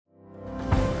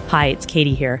Hi, it's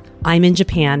Katie here. I'm in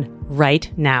Japan right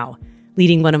now,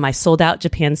 leading one of my sold-out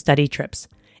Japan study trips,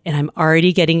 and I'm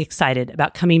already getting excited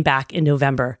about coming back in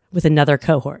November with another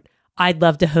cohort. I'd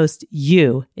love to host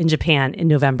you in Japan in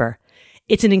November.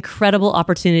 It's an incredible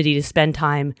opportunity to spend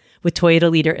time with Toyota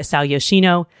leader Isao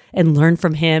Yoshino and learn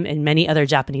from him and many other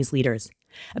Japanese leaders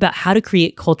about how to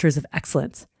create cultures of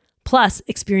excellence, plus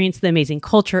experience the amazing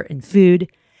culture and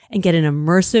food, and get an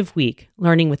immersive week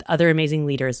learning with other amazing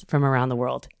leaders from around the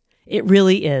world. It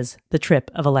really is the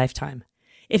trip of a lifetime.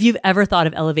 If you've ever thought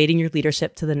of elevating your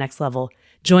leadership to the next level,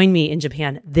 join me in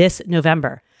Japan this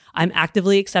November. I'm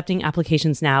actively accepting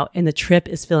applications now, and the trip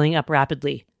is filling up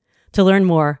rapidly. To learn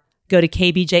more, go to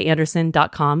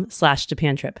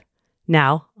kbjanderson.com/Japan trip.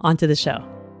 Now, on to the show.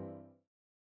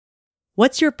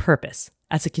 What's your purpose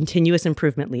as a continuous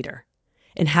improvement leader?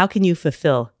 And how can you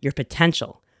fulfill your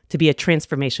potential to be a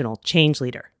transformational change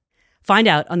leader? Find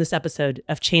out on this episode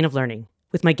of Chain of Learning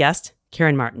with my guest,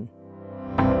 Karen Martin.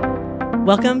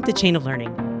 Welcome to Chain of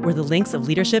Learning, where the links of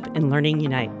leadership and learning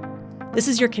unite. This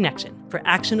is your connection for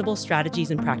actionable strategies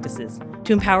and practices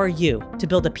to empower you to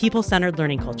build a people-centered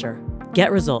learning culture, get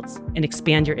results, and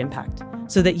expand your impact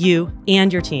so that you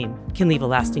and your team can leave a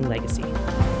lasting legacy.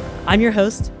 I'm your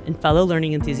host and fellow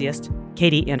learning enthusiast,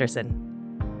 Katie Anderson.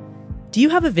 Do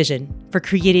you have a vision for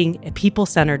creating a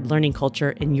people-centered learning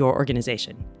culture in your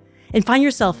organization and find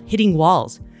yourself hitting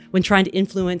walls when trying to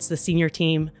influence the senior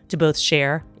team to both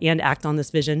share and act on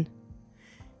this vision?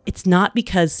 It's not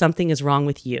because something is wrong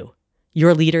with you,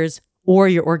 your leaders, or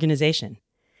your organization.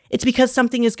 It's because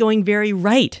something is going very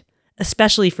right,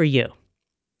 especially for you.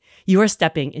 You are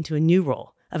stepping into a new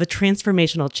role of a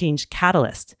transformational change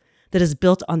catalyst that is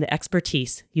built on the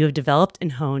expertise you have developed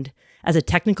and honed as a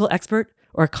technical expert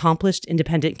or accomplished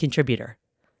independent contributor.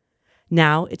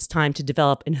 Now it's time to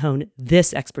develop and hone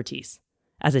this expertise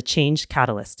as a change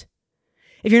catalyst.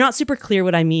 If you're not super clear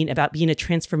what I mean about being a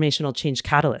transformational change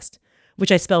catalyst,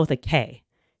 which I spell with a K,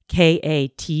 K-A-T-A-L-Y-S-T,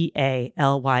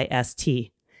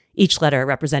 each letter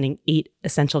representing 8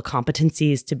 essential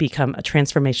competencies to become a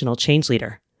transformational change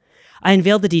leader. I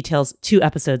unveiled the details 2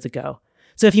 episodes ago,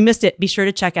 so if you missed it, be sure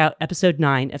to check out episode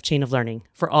 9 of Chain of Learning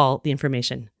for all the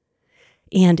information.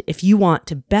 And if you want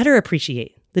to better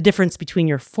appreciate the difference between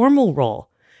your formal role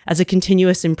as a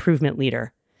continuous improvement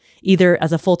leader, either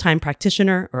as a full-time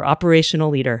practitioner or operational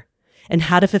leader, and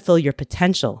how to fulfill your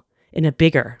potential in a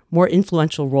bigger, more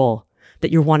influential role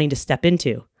that you're wanting to step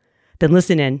into, then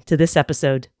listen in to this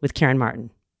episode with Karen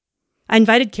Martin. I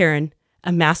invited Karen,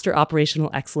 a master operational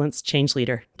excellence change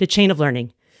leader, to Chain of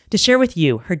Learning to share with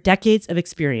you her decades of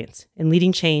experience in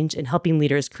leading change and helping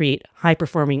leaders create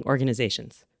high-performing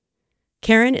organizations.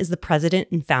 Karen is the president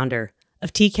and founder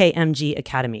of TKMG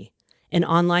Academy, an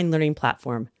online learning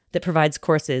platform that provides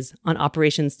courses on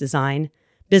operations design,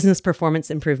 business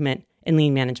performance improvement, and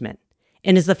lean management,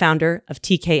 and is the founder of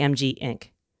TKMG Inc.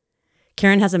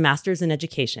 Karen has a master's in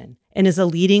education and is a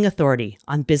leading authority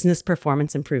on business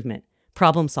performance improvement,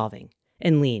 problem solving,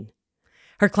 and lean.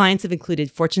 Her clients have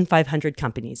included Fortune 500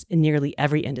 companies in nearly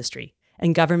every industry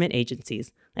and government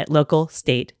agencies at local,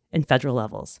 state, and federal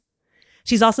levels.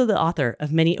 She's also the author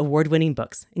of many award-winning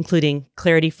books, including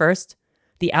Clarity First,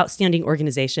 The Outstanding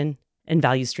Organization, and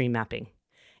Value Stream Mapping.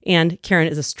 And Karen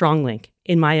is a strong link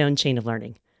in my own chain of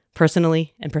learning,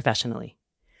 personally and professionally.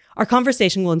 Our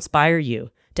conversation will inspire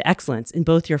you to excellence in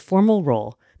both your formal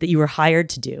role that you were hired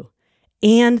to do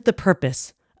and the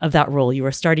purpose of that role you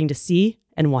are starting to see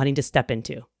and wanting to step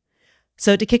into.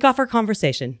 So to kick off our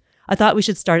conversation, I thought we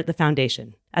should start at the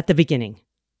foundation, at the beginning,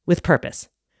 with purpose.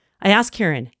 I asked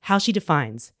Karen how she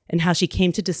defines and how she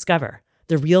came to discover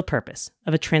the real purpose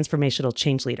of a transformational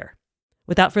change leader.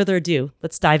 Without further ado,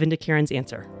 let's dive into Karen's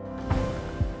answer.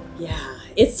 Yeah,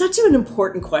 it's such an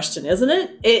important question, isn't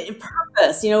it?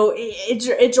 Purpose,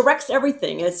 it directs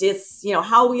everything. It's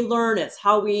how we learn, it's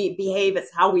how we behave, it's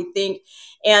how we think.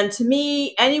 And to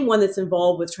me, anyone that's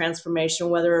involved with transformation,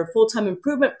 whether a full-time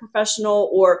improvement professional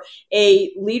or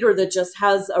a leader that just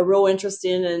has a real interest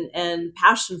in and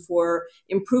passion for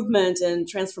improvement and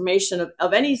transformation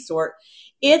of any sort,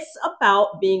 it's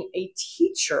about being a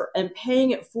teacher and paying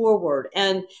it forward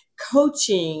and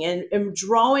coaching and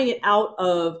drawing it out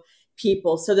of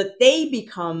people so that they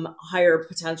become higher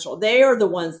potential. They are the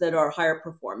ones that are higher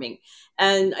performing.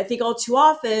 And I think all too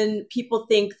often people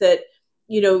think that,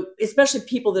 especially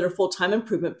people that are full-time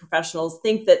improvement professionals,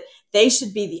 think that they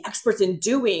should be the experts in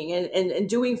doing and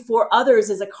doing for others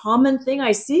is a common thing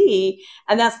I see.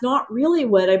 And that's not really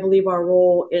what I believe our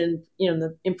role in,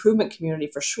 the improvement community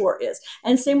for sure is.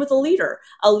 And same with a leader.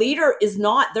 A leader is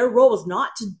not, their role is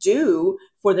not to do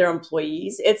for their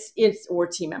employees. It's or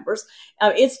team members.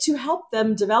 It's to help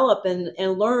them develop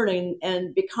and learn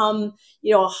and become,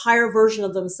 a higher version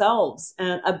of themselves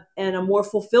and a more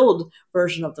fulfilled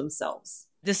version of themselves.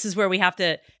 This is where we have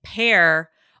to pair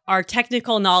our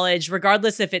technical knowledge,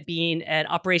 regardless if it being an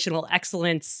operational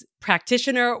excellence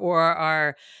practitioner or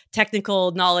our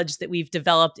technical knowledge that we've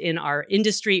developed in our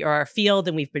industry or our field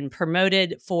and we've been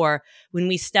promoted for, when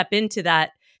we step into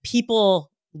that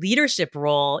people leadership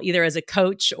role, either as a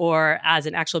coach or as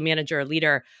an actual manager or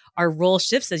leader, our role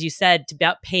shifts, as you said, to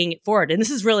about paying it forward. And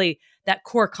this is really that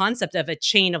core concept of a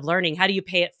chain of learning. How do you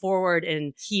pay it forward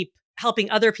and keep helping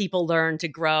other people learn to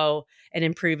grow and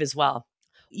improve as well?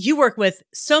 You work with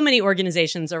so many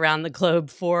organizations around the globe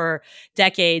for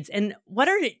decades. And what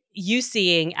are you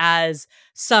seeing as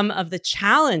some of the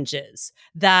challenges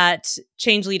that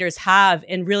change leaders have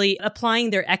in really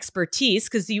applying their expertise?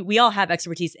 Because we all have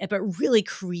expertise, but really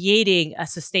creating a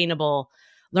sustainable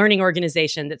learning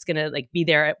organization that's going to be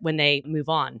there when they move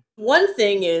on. One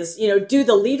thing is, do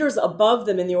the leaders above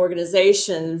them in the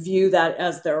organization view that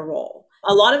as their role?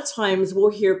 A lot of times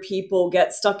we'll hear people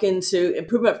get stuck into,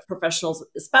 improvement professionals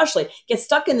especially, get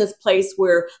stuck in this place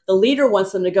where the leader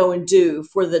wants them to go and do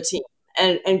for the team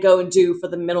and go and do for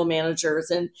the middle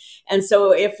managers. And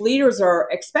so if leaders are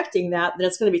expecting that, then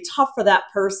it's going to be tough for that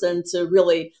person to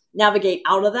really navigate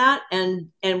out of that and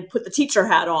put the teacher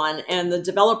hat on and the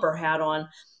developer hat on.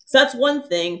 So that's one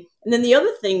thing. And then the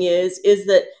other thing is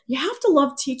that you have to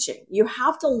love teaching. You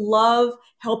have to love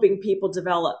helping people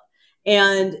develop.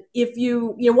 And if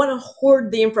you want to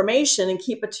hoard the information and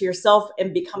keep it to yourself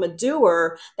and become a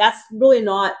doer, that's really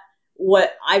not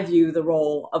what I view the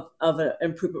role of an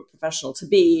improvement professional to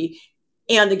be.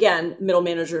 And again, middle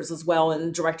managers as well,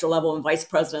 and director level and vice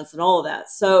presidents and all of that.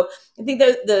 So I think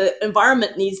that the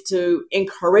environment needs to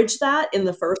encourage that in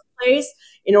the first place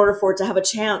in order for it to have a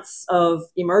chance of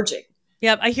emerging.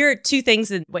 Yeah, I hear two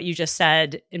things in what you just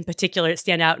said in particular that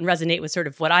stand out and resonate with sort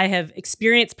of what I have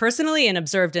experienced personally and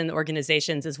observed in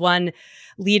organizations is one,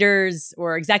 leaders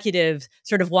or executives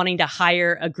sort of wanting to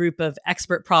hire a group of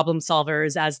expert problem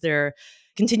solvers as their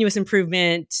continuous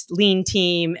improvement, lean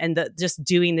team, and just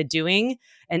doing the doing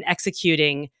and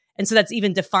executing. And so that's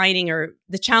even defining or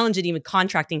the challenge in even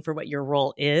contracting for what your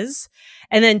role is.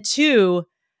 And then two,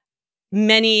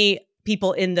 many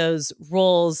people in those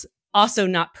roles also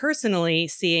not personally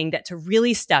seeing that to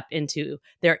really step into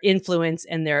their influence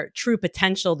and their true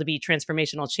potential to be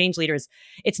transformational change leaders,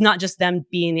 it's not just them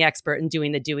being the expert and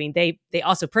doing the doing. They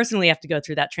also personally have to go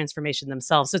through that transformation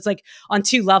themselves. So it's like on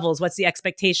two levels. What's the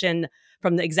expectation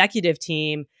from the executive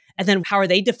team? And then how are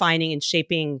they defining and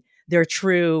shaping their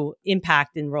true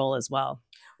impact and role as well?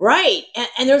 Right.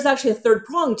 And there's actually a third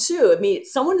prong too. I mean,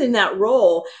 someone in that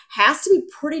role has to be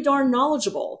pretty darn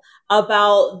knowledgeable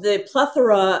about the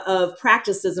plethora of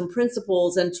practices and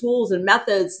principles and tools and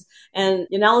methods and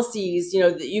analyses,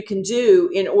 that you can do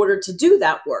in order to do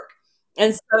that work.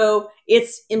 And so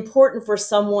it's important for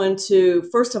someone to,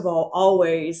 first of all,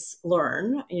 always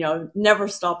learn, never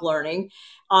stop learning,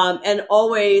 and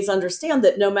always understand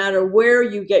that no matter where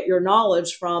you get your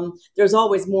knowledge from, there's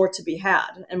always more to be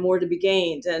had and more to be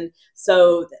gained. And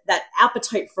so that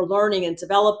appetite for learning and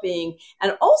developing,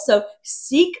 and also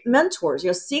seek mentors,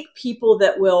 seek people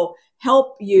that will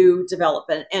help you develop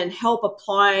and help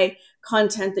apply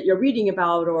content that you're reading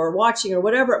about or watching or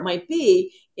whatever it might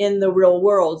be in the real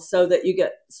world so that you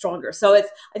get stronger. So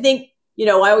I think, I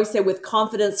always say with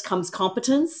confidence comes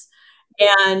competence,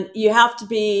 and you have to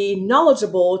be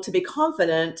knowledgeable to be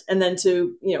confident and then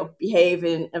to, behave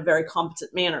in a very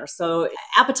competent manner. So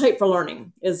appetite for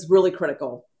learning is really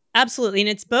critical. Absolutely. And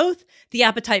it's both the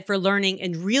appetite for learning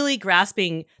and really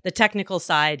grasping the technical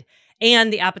side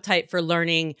and the appetite for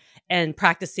learning and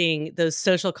practicing those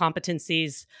social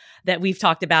competencies that we've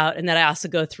talked about and that I also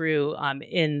go through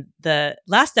in the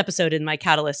last episode in my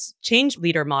Catalyst Change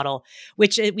Leader model,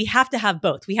 which we have to have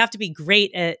both. We have to be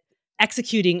great at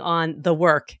executing on the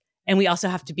work, and we also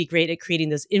have to be great at creating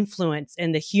those influence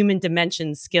and the human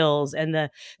dimension skills and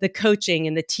the coaching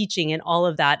and the teaching and all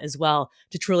of that as well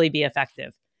to truly be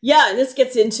effective. Yeah, and this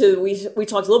gets into, we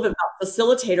talked a little bit about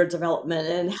facilitator development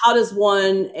and how does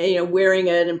one, wearing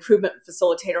an improvement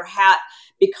facilitator hat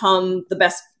become the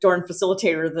best darn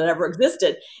facilitator that ever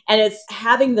existed. And it's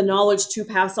having the knowledge to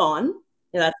pass on.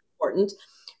 That's important.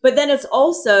 But then it's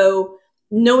also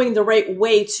knowing the right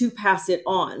way to pass it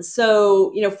on.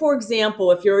 So, for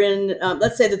example, if you're in,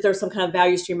 let's say that there's some kind of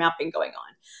value stream mapping going on.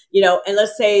 And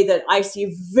let's say that I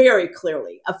see very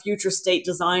clearly a future state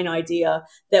design idea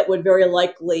that would very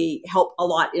likely help a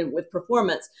lot with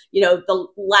performance. The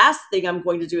last thing I'm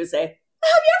going to do is say,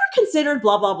 how ever considered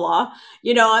blah, blah, blah?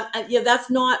 That's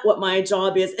not what my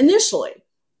job is initially.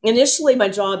 Initially, my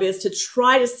job is to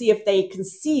try to see if they can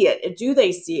see it. Do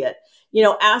they see it?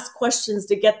 Ask questions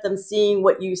to get them seeing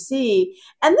what you see.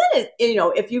 And then,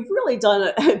 if you've really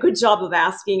done a good job of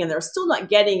asking and they're still not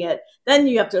getting it, then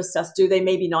you have to assess, do they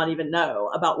maybe not even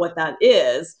know about what that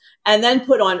is? And then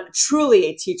put on truly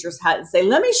a teacher's hat and say,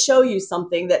 let me show you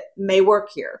something that may work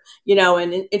here,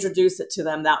 and introduce it to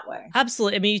them that way.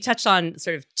 Absolutely. I mean, you touched on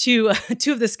sort of two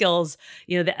of the skills,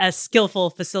 a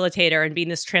skillful facilitator and being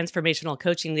this transformational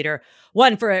coaching leader.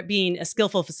 One, for it being a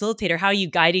skillful facilitator, how are you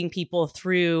guiding people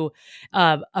through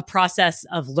a process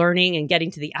of learning and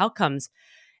getting to the outcomes?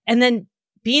 And then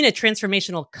being a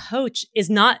transformational coach is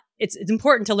not, it's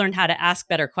important to learn how to ask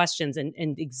better questions and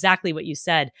exactly what you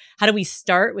said. How do we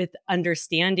start with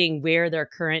understanding where their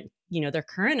current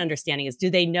understanding is? Do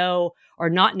they know or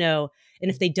not know? And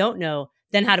if they don't know,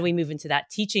 then how do we move into that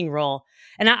teaching role?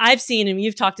 And I've seen, and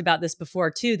you've talked about this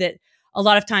before too, that a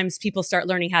lot of times people start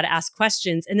learning how to ask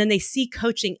questions and then they see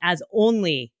coaching as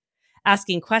only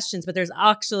asking questions, but there's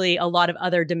actually a lot of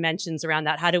other dimensions around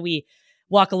that. How do we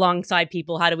walk alongside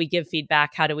people? How do we give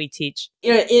feedback? How do we teach?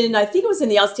 I think it was in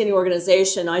the Outstanding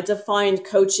Organization, I defined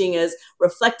coaching as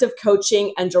reflective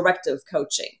coaching and directive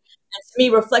coaching. And to me,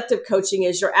 reflective coaching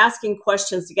is you're asking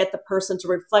questions to get the person to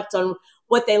reflect on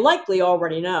what they likely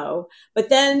already know. But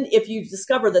then if you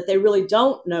discover that they really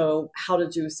don't know how to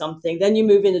do something, then you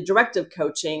move into directive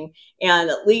coaching and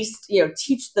at least,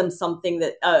 teach them something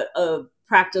that a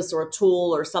practice or a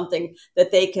tool or something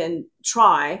that they can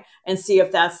try and see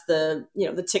if that's the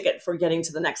ticket for getting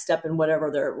to the next step in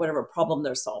whatever problem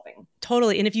they're solving.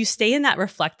 Totally. And if you stay in that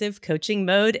reflective coaching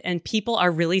mode and people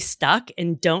are really stuck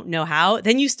and don't know how,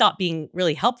 then you stop being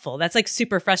really helpful. That's like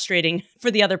super frustrating for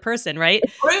the other person, right?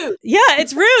 It's rude. Yeah,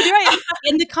 it's rude, right?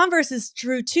 And the converse is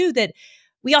true too, that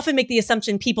we often make the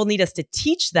assumption people need us to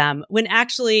teach them when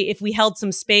actually if we held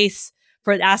some space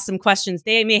for ask some questions,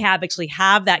 they may actually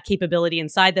have that capability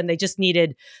inside them. They just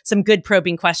needed some good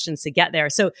probing questions to get there.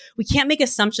 So we can't make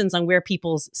assumptions on where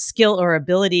people's skill or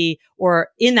ability or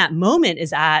in that moment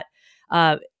is at.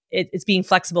 It's being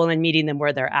flexible and meeting them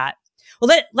where they're at.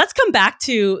 Well, let's come back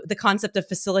to the concept of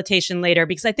facilitation later,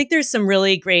 because I think there's some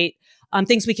really great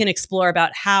things we can explore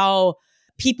about how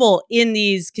people in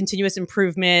these continuous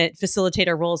improvement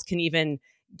facilitator roles can even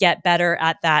get better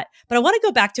at that. But I want to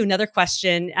go back to another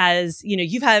question. As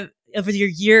you've had over your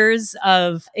years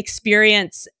of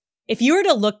experience, if you were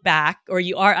to look back,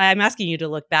 I'm asking you to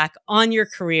look back on your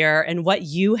career and what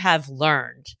you have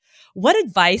learned, what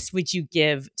advice would you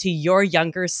give to your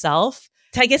younger self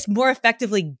to, I guess, more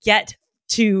effectively get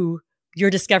to your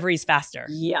discoveries faster?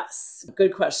 Yes,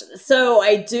 good question. So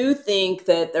I do think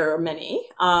that there are many.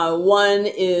 One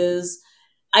is,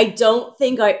 I don't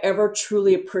think I ever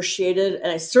truly appreciated,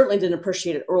 and I certainly didn't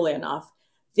appreciate it early enough,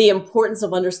 the importance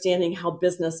of understanding how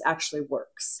business actually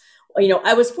works.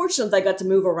 I was fortunate that I got to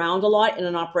move around a lot in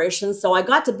an operation. So I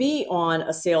got to be on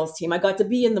a sales team. I got to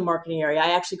be in the marketing area. I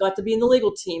actually got to be in the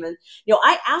legal team. And,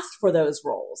 I asked for those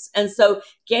roles. And so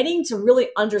getting to really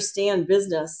understand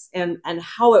business and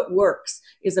how it works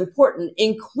is important,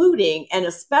 including and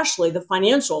especially the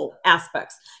financial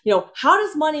aspects. How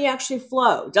does money actually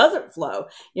flow? Does it flow?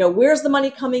 Where's the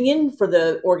money coming in for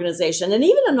the organization? And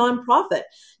even a nonprofit,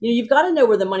 you've got to know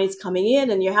where the money's coming in,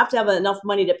 and you have to have enough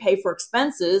money to pay for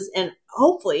expenses and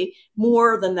hopefully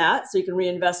more than that so you can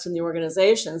reinvest in the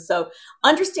organization. So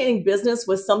understanding business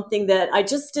was something that I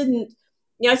just didn't,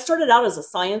 I started out as a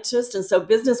scientist, and so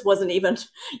business wasn't even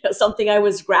something I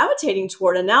was gravitating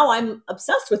toward. And now I'm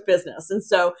obsessed with business. And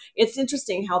so it's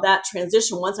interesting how that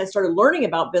transition, once I started learning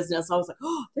about business, I was like,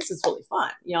 oh, this is really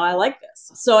fun. I like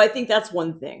this. So I think that's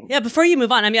one thing. Yeah. Before you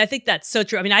move on, I think that's so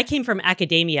true. I came from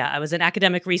academia. I was an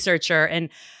academic researcher, and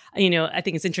I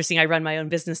think it's interesting. I run my own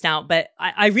business now, but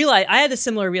I realized I had a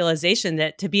similar realization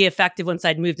that to be effective once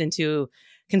I'd moved into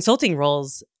consulting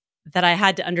roles, that I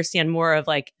had to understand more of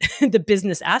like the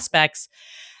business aspects.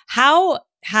 How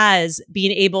has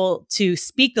being able to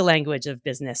speak the language of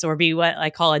business or be what I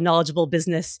call a knowledgeable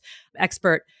business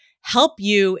expert help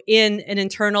you in an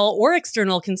internal or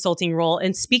external consulting role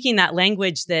and speaking that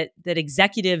language that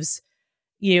executives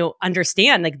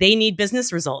understand, like they need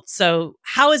business results. So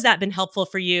how has that been helpful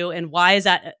for you? And why is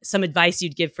that some advice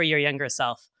you'd give for your younger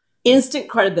self? Instant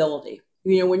credibility.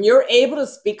 When you're able to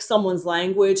speak someone's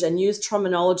language and use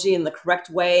terminology in the correct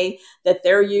way that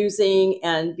they're using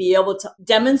and be able to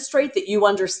demonstrate that you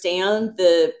understand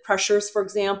the pressures, for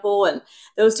example, and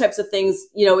those types of things,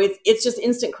 it's just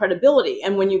instant credibility.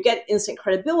 And when you get instant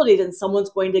credibility, then someone's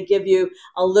going to give you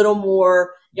a little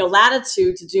more,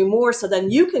 latitude to do more. So then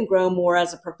you can grow more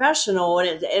as a professional,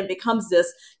 and it becomes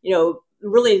this,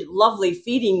 really lovely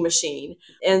feeding machine.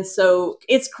 And so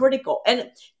it's critical. And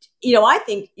I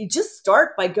think you just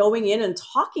start by going in and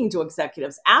talking to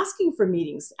executives, asking for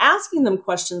meetings, asking them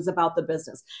questions about the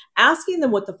business, asking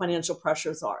them what the financial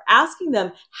pressures are, asking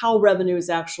them how revenue is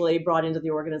actually brought into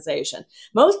the organization.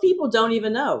 Most people don't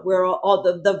even know where all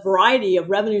the variety of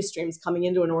revenue streams coming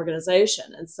into an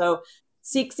organization. And so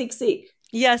seek, seek, seek.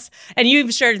 Yes. And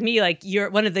you've shared with me, like, you're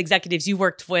one of the executives you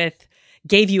worked with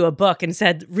gave you a book and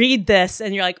said, read this.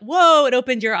 And you're like, whoa, it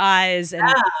opened your eyes. And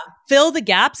fill the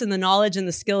gaps in the knowledge and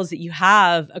the skills that you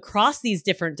have across these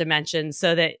different dimensions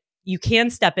so that you can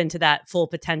step into that full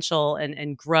potential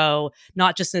and grow,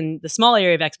 not just in the small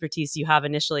area of expertise you have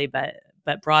initially, but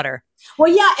broader.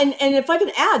 Well, yeah. And if I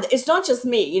can add, it's not just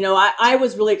me. I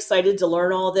was really excited to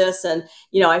learn all this. And,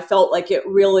 I felt like it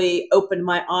really opened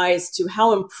my eyes to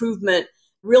how improvement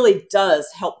really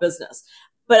does help business.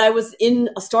 But I was in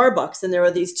a Starbucks and there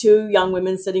were these two young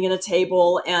women sitting at a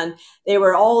table and they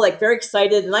were all like very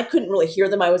excited and I couldn't really hear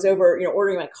them. I was over,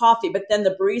 ordering my coffee, but then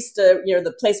the barista,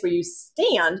 the place where you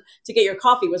stand to get your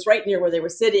coffee was right near where they were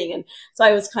sitting. And so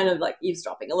I was kind of like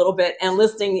eavesdropping a little bit and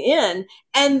listening in.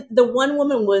 And the one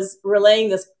woman was relaying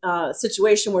this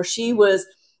situation where she was,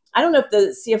 I don't know if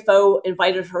the CFO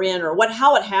invited her in or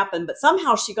how it happened, but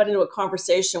somehow she got into a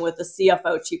conversation with the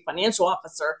CFO, Chief Financial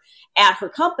Officer at her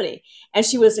company. And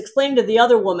she was explaining to the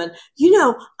other woman,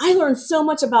 I learned so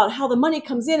much about how the money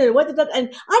comes in and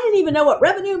and I didn't even know what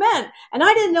revenue meant. And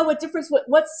I didn't know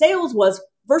what sales was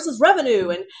versus revenue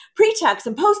and pre-tax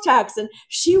and post-tax. And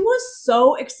she was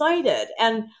so excited.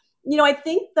 And I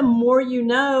think the more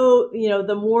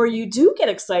the more you do get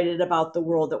excited about the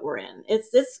world that we're in.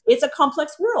 It's a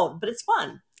complex world, but it's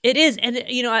fun. It is. And,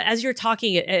 as you're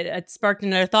talking, it sparked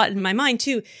another thought in my mind,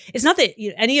 too. It's not that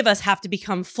any of us have to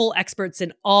become full experts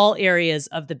in all areas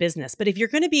of the business. But if you're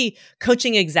going to be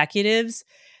coaching executives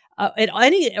at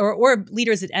any or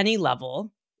leaders at any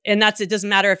level, and it doesn't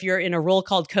matter if you're in a role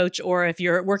called coach or if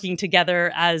you're working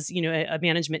together as, a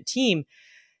management team,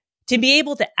 to be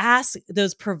able to ask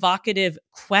those provocative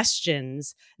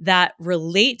questions that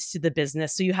relate to the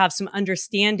business so you have some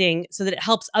understanding so that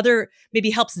it maybe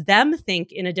helps them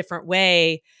think in a different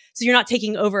way. So you're not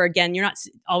taking over again. You're not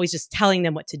always just telling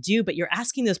them what to do, but you're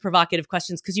asking those provocative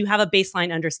questions because you have a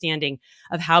baseline understanding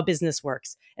of how business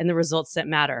works and the results that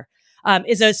matter.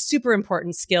 Is a super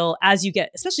important skill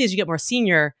especially as you get more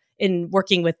senior in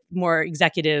working with more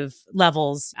executive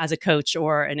levels as a coach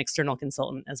or an external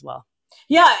consultant as well.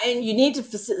 Yeah, and you need to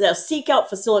seek out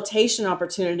facilitation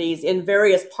opportunities in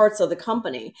various parts of the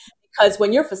company because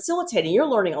when you're facilitating, you're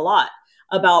learning a lot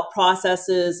about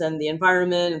processes and the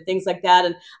environment and things like that.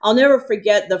 And I'll never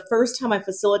forget the first time I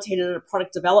facilitated a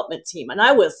product development team, and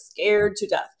I was scared to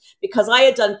death because I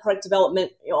had done product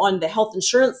development on the health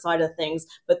insurance side of things,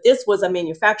 but this was a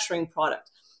manufacturing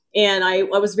product. And I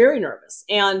was very nervous.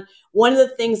 And one of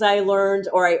the things I learned,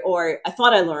 or I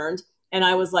thought I learned, and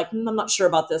I was like, I'm not sure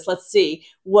about this, let's see,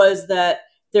 was that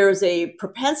there's a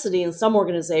propensity in some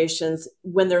organizations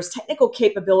when there's technical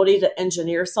capability to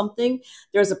engineer something,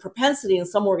 there's a propensity in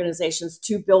some organizations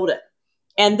to build it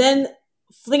and then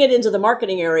fling it into the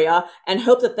marketing area and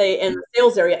hope that in the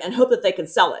sales area and hope that they can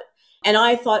sell it. And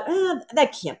I thought,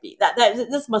 that can't be that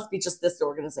this must be just this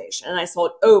organization. And I saw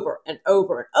it over and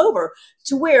over and over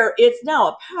to where it's now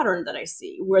a pattern that I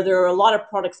see where there are a lot of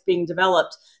products being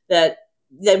developed that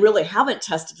they really haven't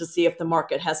tested to see if the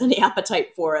market has any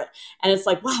appetite for it. And it's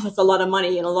like, wow, that's a lot of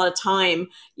money and a lot of time,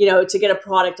 to get a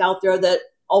product out there that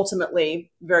ultimately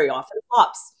very often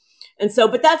flops. And so,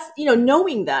 but that's,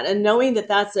 knowing that and knowing that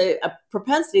that's a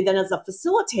propensity, then as a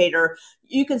facilitator,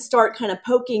 you can start kind of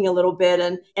poking a little bit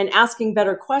and asking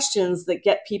better questions that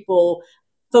get people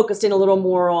focused in a little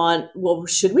more on, well,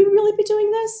 should we really be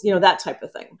doing this? That type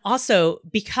of thing. Also,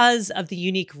 because of the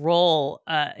unique role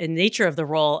and nature of the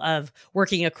role of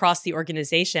working across the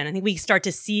organization, I think we start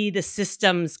to see the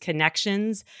systems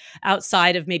connections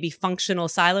outside of maybe functional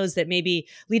silos that maybe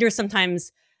leaders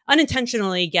sometimes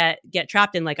unintentionally get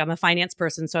trapped in. Like, I'm a finance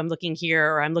person, so I'm looking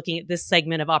here, or I'm looking at this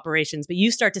segment of operations, but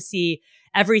you start to see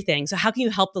everything. So how can you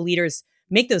help the leaders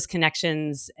make those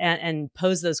connections and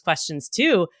pose those questions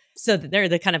too, so that they're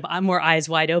the kind of more eyes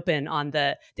wide open on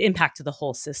the impact of the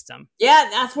whole system. Yeah,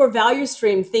 that's where value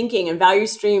stream thinking and value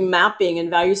stream mapping and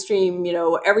value stream,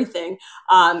 everything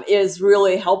is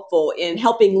really helpful in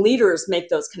helping leaders make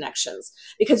those connections.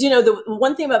 Because, the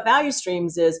one thing about value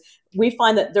streams is we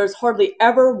find that there's hardly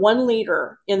ever one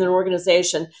leader in an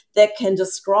organization that can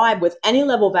describe with any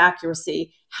level of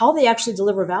accuracy how they actually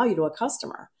deliver value to a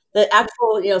customer. The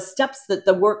actual, steps that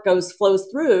the work flows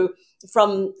through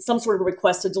from some sort of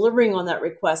request to delivering on that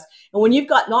request. And when you've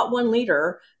got not one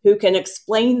leader who can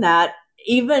explain that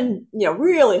even,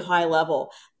 really high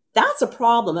level, that's a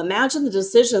problem. Imagine the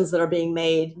decisions that are being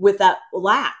made with that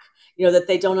lack, that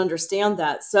they don't understand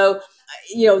that. So,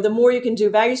 the more you can do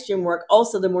value stream work,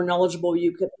 also the more knowledgeable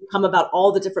you can become about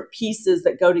all the different pieces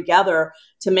that go together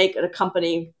to make a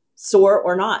company soar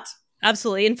or not.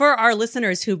 Absolutely. And for our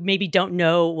listeners who maybe don't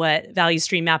know what value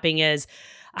stream mapping is,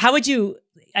 how would you,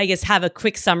 I guess, have a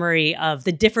quick summary of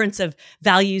the difference of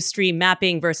value stream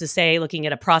mapping versus, say, looking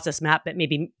at a process map that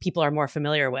maybe people are more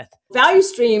familiar with? Value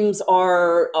streams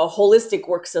are a holistic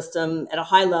work system at a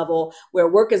high level where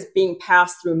work is being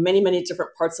passed through many, many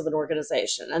different parts of an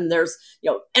organization. And there's,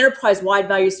 enterprise-wide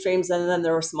value streams, and then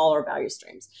there are smaller value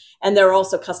streams. And there are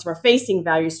also customer-facing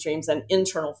value streams and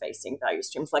internal-facing value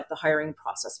streams, like the hiring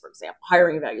process, for example,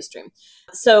 hiring value stream.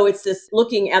 So it's this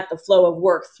looking at the flow of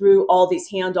work through all these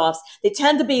handoffs. They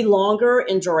tend to be longer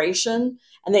in duration,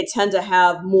 and they tend to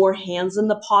have more hands in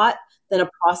the pot than a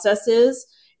process is.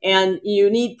 And you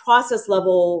need process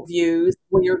level views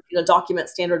when you're going to document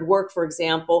standard work, for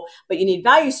example, but you need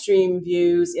value stream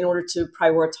views in order to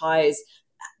prioritize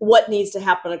what needs to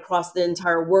happen across the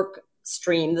entire work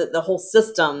stream, the whole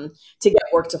system, to get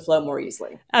work to flow more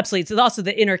easily. Absolutely. So also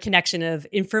the interconnection of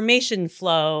information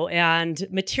flow and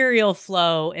material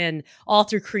flow, and all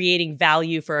through creating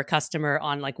value for a customer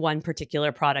on like one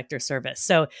particular product or service.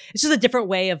 So it's just a different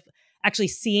way of actually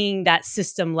seeing that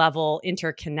system level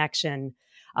interconnection.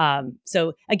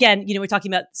 So again, we're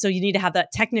talking about, so you need to have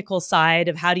that technical side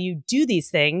of how do you do these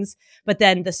things, but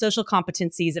then the social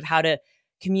competencies of how to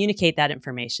communicate that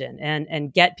information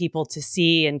and get people to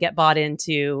see and get bought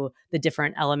into the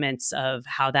different elements of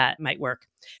how that might work.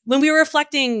 When we were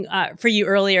reflecting for you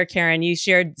earlier, Karen, you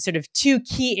shared sort of two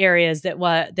key areas that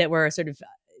were sort of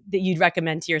that you'd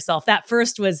recommend to yourself. That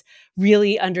first was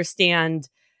really understand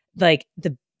like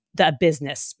the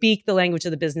business, speak the language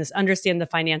of the business, understand the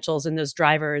financials and those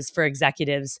drivers for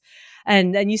executives.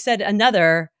 And then you said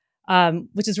another,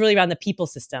 which is really around the people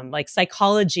system, like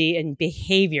psychology and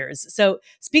behaviors. So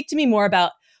speak to me more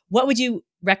about what would you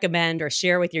recommend or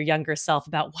share with your younger self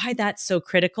about why that's so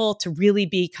critical to really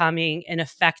becoming an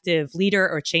effective leader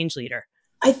or change leader?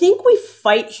 I think we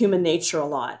fight human nature a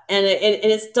lot, and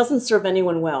it doesn't serve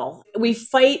anyone well. We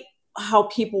fight how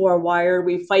people are wired.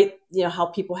 We fight, how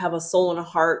people have a soul and a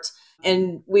heart.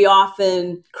 And we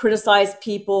often criticize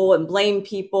people and blame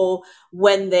people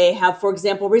when they have, for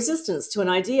example, resistance to an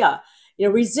idea.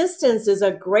 Resistance is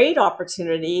a great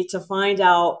opportunity to find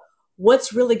out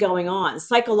what's really going on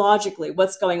psychologically,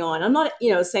 what's going on. I'm not,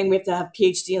 saying we have to have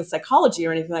PhD in psychology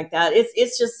or anything like that.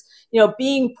 It's just,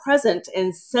 being present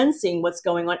and sensing what's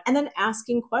going on and then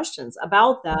asking questions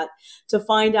about that to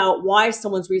find out why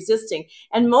someone's resisting.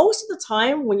 And most of the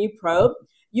time when you probe,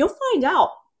 you'll find out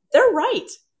they're right.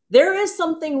 There is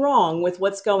something wrong with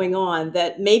what's going on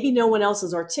that maybe no one else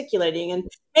is articulating. And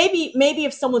maybe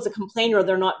if someone's a complainer,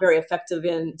 they're not very effective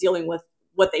in dealing with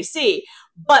what they see,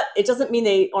 but it doesn't mean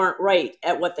they aren't right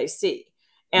at what they see.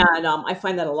 And I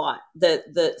find that a lot,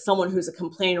 that someone who's a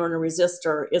complainer and a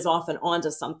resistor is often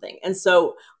onto something. And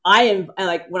so I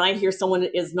like, when I hear someone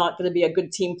is not going to be a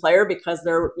good team player because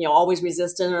they're, always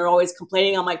resistant or always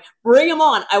complaining, I'm like, bring them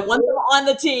on. I want them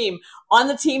on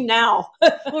the team now.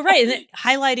 Well, right. And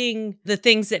highlighting the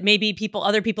things that maybe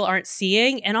other people aren't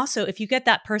seeing. And also if you get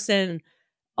that person,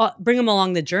 bring them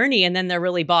along the journey, and then they're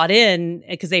really bought in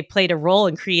because they played a role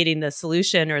in creating the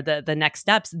solution or the next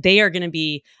steps, they are going to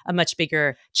be a much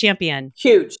bigger champion.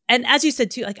 Huge. And as you said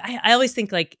too, like I always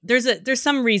think like there's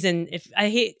some reason, if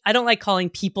I don't like calling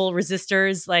people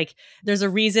resistors, like there's a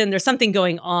reason, there's something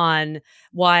going on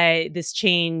why this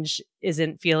change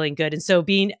isn't feeling good. And so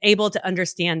being able to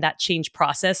understand that change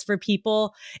process for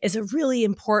people is a really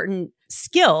important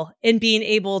skill in being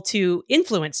able to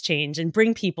influence change and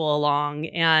bring people along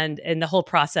and the whole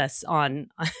process on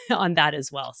on that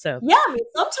as well. So Yeah, I mean,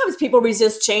 sometimes people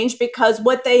resist change because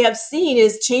what they have seen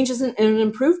is change isn't an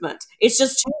improvement. It's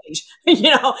just change,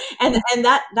 and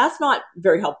that's not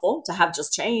very helpful to have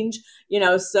just change,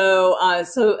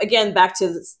 So again, back to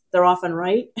this, they're often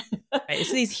right. right,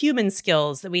 so these human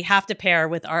skills that we have to pair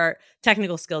with our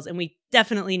technical skills, and we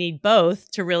definitely need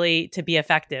both to really to be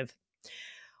effective.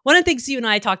 One of the things you and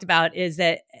I talked about is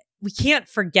that we can't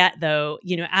forget, though,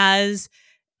 as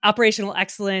operational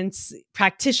excellence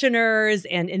practitioners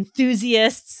and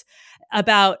enthusiasts,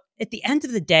 about at the end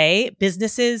of the day,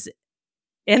 businesses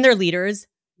and their leaders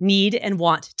need and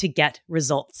want to get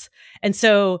results. And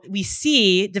so we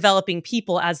see developing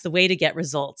people as the way to get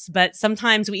results, but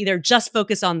sometimes we either just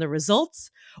focus on the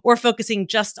results or focusing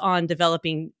just on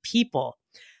developing people.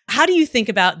 How do you think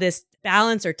about this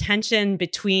balance or tension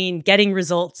between getting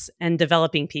results and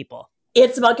developing people?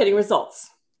 It's about getting results,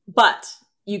 but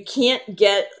you can't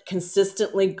get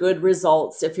consistently good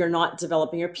results if you're not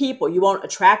developing your people. You won't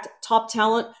attract top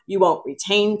talent. You won't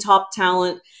retain top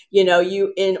talent.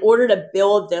 In order to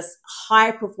build this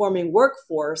high performing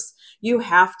workforce, you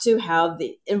have to have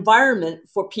the environment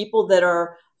for people that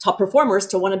are top performers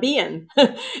to want to be in.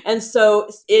 And so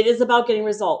it is about getting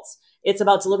results. It's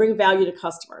about delivering value to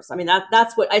customers. I mean,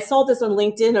 that's what I saw this on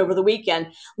LinkedIn over the weekend.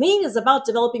 Lean is about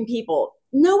developing people.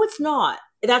 No, it's not.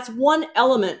 That's one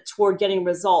element toward getting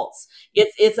results.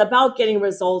 It's about getting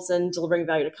results and delivering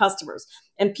value to customers.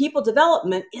 And people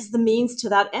development is the means to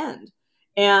that end.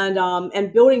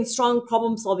 And building strong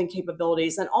problem solving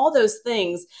capabilities and all those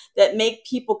things that make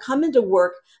people come into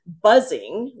work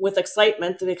buzzing with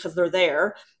excitement because they're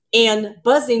there, and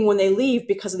buzzing when they leave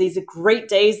because of these great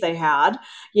days they had,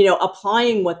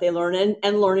 applying what they learn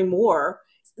and learning more.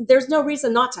 There's no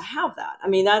reason not to have that. I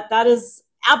mean, that is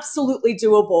absolutely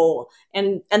doable.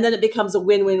 And then it becomes a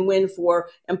win-win-win for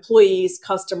employees,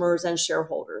 customers, and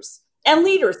shareholders. And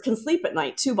leaders can sleep at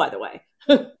night too, by the way.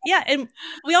 Yeah, and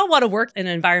we all want to work in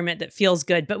an environment that feels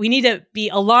good, but we need to be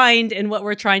aligned in what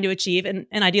we're trying to achieve. And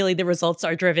ideally, the results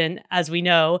are driven, as we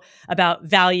know, about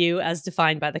value as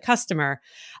defined by the customer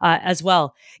as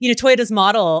well. Toyota's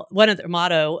model, one of their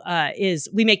motto is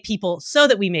we make people so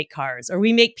that we make cars, or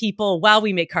we make people while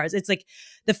we make cars. It's like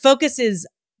the focus is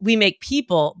we make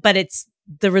people, but it's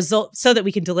the result so that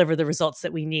we can deliver the results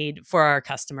that we need for our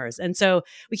customers. And so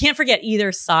we can't forget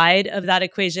either side of that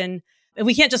equation. And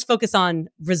we can't just focus on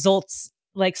results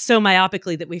like so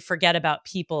myopically that we forget about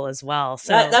people as well.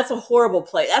 So that's a horrible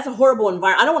place. That's a horrible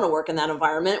environment. I don't want to work in that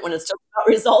environment when it's just about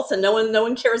results and no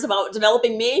one cares about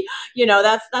developing me.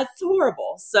 That's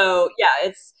horrible. So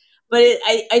yeah,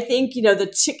 I think,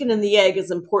 the chicken and the egg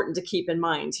is important to keep in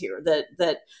mind here,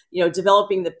 that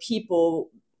developing the people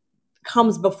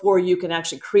comes before you can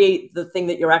actually create the thing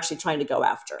that you're actually trying to go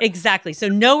after. Exactly. So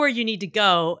know where you need to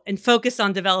go and focus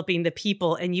on developing the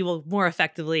people, and you will more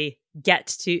effectively get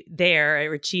to there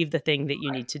or achieve the thing that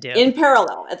you need to do. In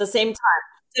parallel, at the same time,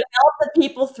 develop the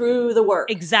people through the work.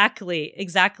 Exactly.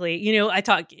 I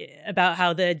talk about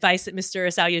how the advice that Mr.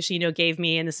 Isao Yoshino gave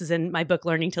me, and this is in my book,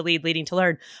 Learning to Lead, Leading to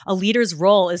Learn, a leader's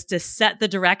role is to set the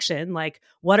direction, like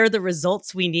what are the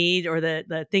results we need or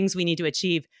the things we need to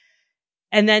achieve,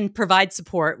 and then provide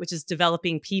support, which is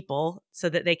developing people so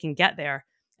that they can get there.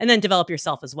 And then develop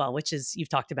yourself as well, which is, you've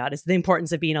talked about, is the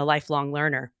importance of being a lifelong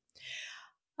learner.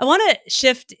 I want to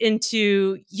shift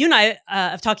into you and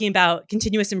I of talking about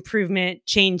continuous improvement,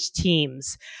 change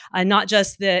teams, not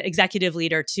just the executive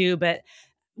leader too, but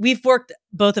we've worked,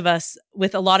 both of us,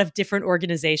 with a lot of different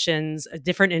organizations,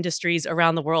 different industries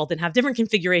around the world, and have different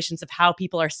configurations of how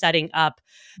people are setting up,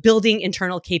 building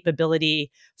internal capability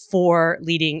for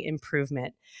leading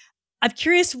improvement. I'm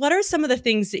curious, what are some of the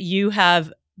things that you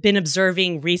have been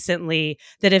observing recently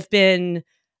that have been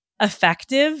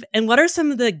effective? And what are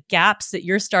some of the gaps that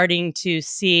you're starting to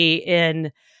see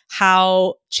in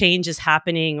how change is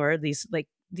happening, or these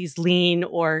lean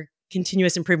or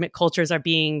continuous improvement cultures are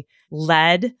being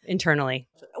led internally?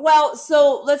 Well,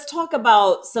 so let's talk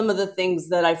about some of the things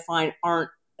that I find aren't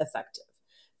effective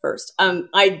first.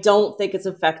 I don't think it's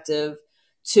effective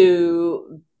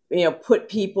to, put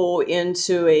people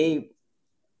into a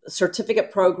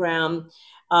certificate program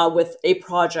with a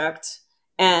project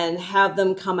and have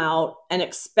them come out and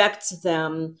expect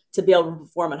them to be able to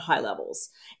perform at high levels.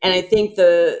 And I think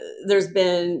there's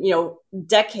been,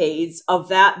 decades of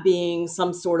that being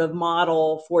some sort of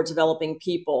model for developing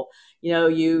people.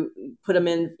 You put them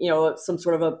in, some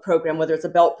sort of a program, whether it's a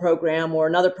belt program or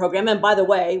another program. And by the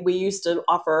way, we used to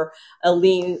offer a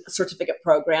lean certificate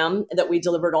program that we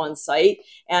delivered on site.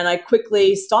 And I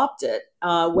quickly stopped it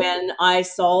when I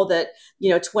saw that,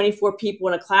 24 people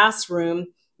in a classroom,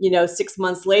 6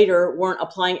 months later weren't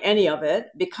applying any of it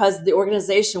because the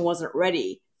organization wasn't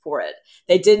ready for it.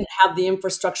 They didn't have the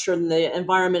infrastructure and the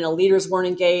environmental leaders weren't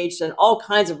engaged, and all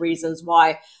kinds of reasons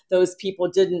why those people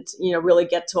didn't, really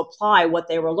get to apply what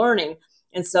they were learning.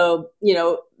 And so,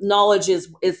 knowledge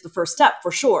is the first step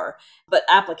for sure, but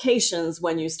applications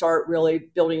when you start really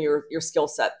building your skill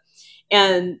set.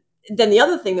 And then the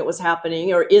other thing that was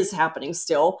happening or is happening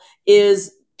still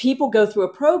is people go through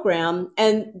a program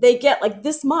and they get like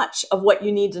this much of what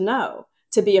you need to know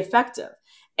to be effective.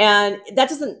 And that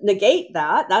doesn't negate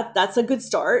that's a good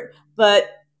start, but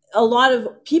a lot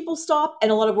of people stop and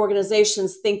a lot of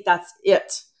organizations think that's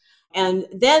it. And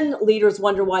then leaders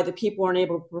wonder why the people aren't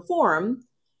able to perform.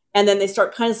 And then they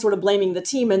start kind of sort of blaming the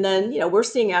team. And then, we're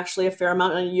seeing actually a fair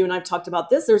amount, and you and I've talked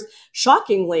about this, there's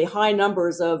shockingly high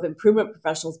numbers of improvement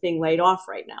professionals being laid off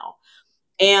right now.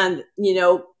 And,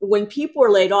 when people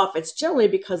are laid off, it's generally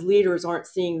because leaders aren't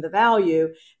seeing the value.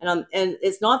 And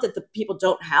it's not that the people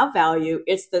don't have value.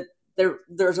 It's that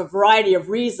there's a variety of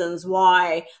reasons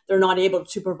why they're not able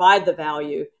to provide the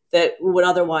value that would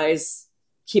otherwise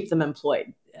keep them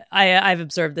employed. I've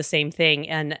observed the same thing.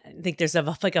 And I think there's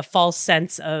a false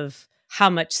sense of how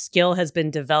much skill has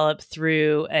been developed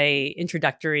through a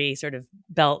introductory sort of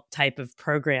belt type of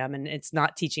program. And it's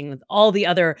not teaching all the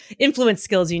other influence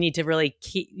skills you need to really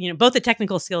keep, both the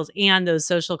technical skills and those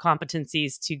social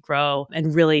competencies to grow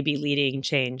and really be leading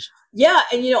change. Yeah.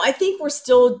 And, I think we're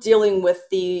still dealing with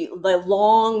the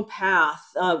long path.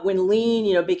 When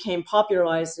lean, became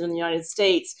popularized in the United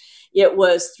States, it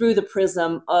was through the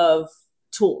prism of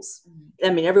tools. I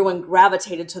mean, everyone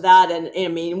gravitated to that. And I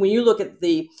mean, when you look at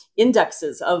the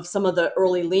indexes of some of the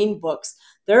early lean books,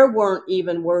 there weren't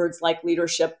even words like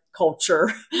leadership,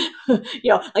 culture,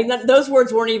 those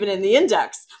words weren't even in the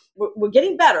index. We're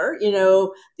getting better,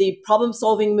 the problem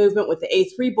solving movement with the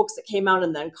A3 books that came out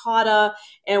and then Kata,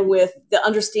 and with the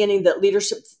understanding that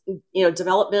leadership,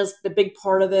 development is a big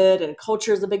part of it and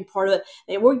culture is a big part of it.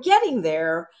 And we're getting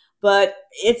there. But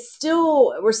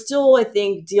we're still, I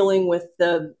think, dealing with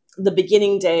the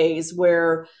beginning days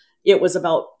where it was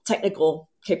about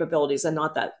technical capabilities and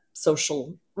not that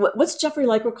social. What's Jeffrey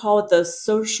Liker call it? The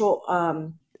social.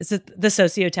 Is it the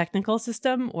socio-technical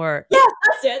system or? Yeah,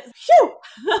 that's it. Phew.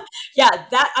 Yeah,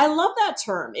 I love that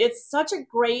term. It's so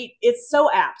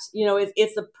apt.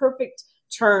 It's the perfect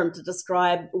term to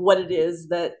describe what it is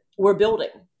that we're building.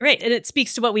 Right. And it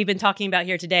speaks to what we've been talking about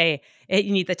here today.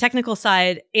 You need the technical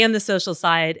side and the social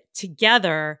side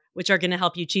together, which are going to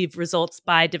help you achieve results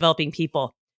by developing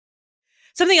people.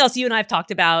 Something else you and I have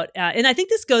talked about, and I think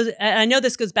I know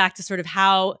this goes back to sort of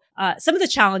how some of the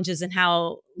challenges and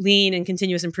how lean and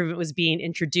continuous improvement was being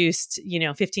introduced,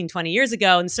 15, 20 years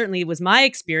ago. And certainly it was my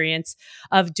experience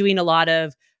of doing a lot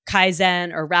of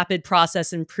Kaizen or rapid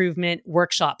process improvement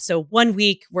workshops. So 1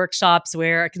 week workshops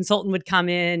where a consultant would come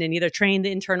in and either train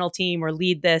the internal team or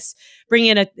lead this, bring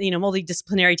in a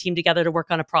multidisciplinary team together to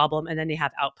work on a problem, and then they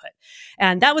have output.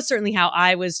 And that was certainly how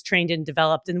I was trained and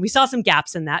developed. And we saw some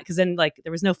gaps in that because then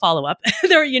there was no follow-up.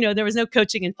 there was no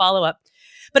coaching and follow-up.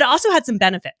 But it also had some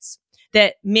benefits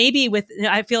that maybe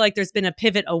I feel like there's been a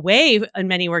pivot away in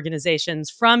many organizations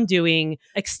from doing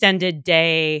extended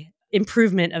day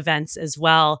improvement events as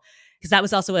well, because that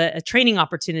was also a training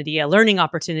opportunity, a learning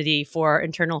opportunity for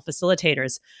internal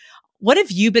facilitators. What have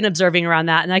you been observing around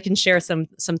that? And I can share some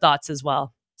thoughts as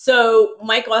well. So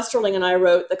Mike Osterling and I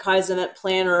wrote the Kaizen Event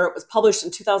Planner. It was published in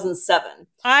 2007.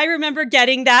 I remember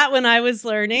getting that when I was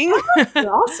learning.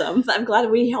 Awesome. I'm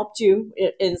glad we helped you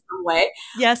in some way.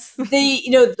 Yes.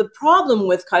 The problem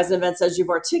with Kaizen events, as you've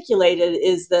articulated,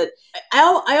 is that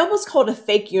I almost call it a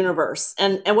fake universe.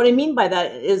 And what I mean by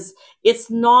that is it's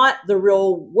not the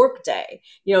real work day.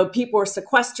 People are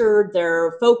sequestered,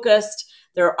 they're focused.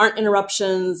 There aren't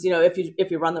interruptions,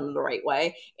 if you run them the right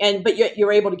way, but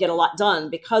you're able to get a lot done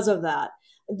because of that.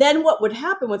 Then what would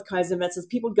happen with Kaizen events is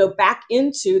people would go back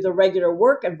into the regular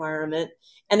work environment,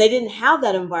 and they didn't have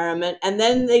that environment, and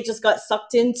then they just got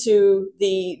sucked into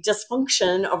the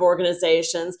dysfunction of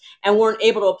organizations and weren't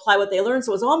able to apply what they learned.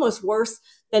 So it was almost worse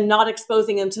than not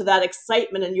exposing them to that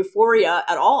excitement and euphoria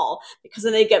at all, because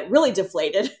then they get really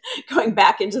deflated going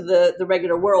back into the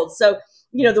regular world. So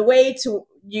the way to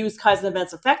use Kaizen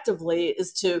events effectively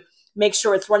is to make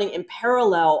sure it's running in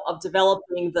parallel of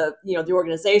developing the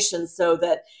organization, so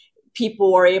that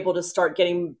people are able to start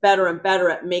getting better and better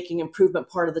at making improvement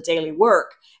part of the daily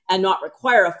work and not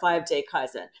require a 5-day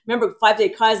Kaizen. Remember,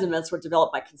 5-day Kaizen events were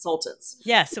developed by consultants.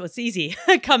 Yeah, so it's easy.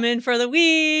 Come in for the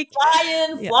week. Fly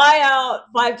in, fly out,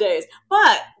 5 days.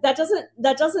 But that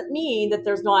doesn't mean that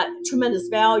there's not tremendous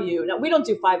value. Now, we don't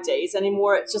do 5 days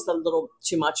anymore. It's just a little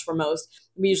too much for most.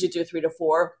 We usually do 3 to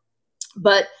 4.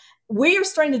 But we are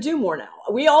starting to do more now.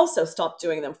 We also stopped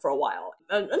doing them for a while.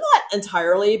 Not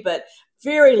entirely, but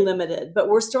very limited. But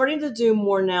we're starting to do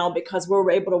more now because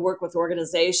we're able to work with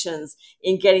organizations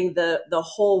in getting the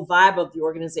whole vibe of the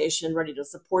organization ready to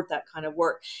support that kind of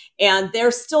work. And they're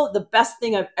still the best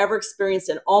thing I've ever experienced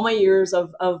in all my years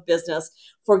of business,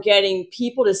 for getting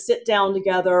people to sit down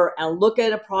together and look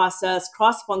at a process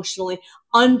cross-functionally,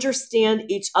 understand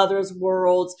each other's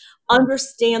worlds,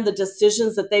 understand the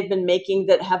decisions that they've been making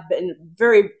that have been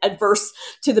very adverse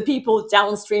to the people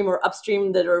downstream or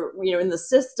upstream that are in the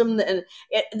system. And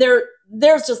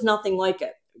there's just nothing like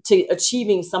it to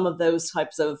achieving some of those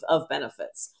types of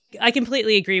benefits. I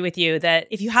completely agree with you that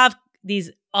if you have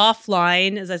these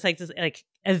offline, as I like to say, like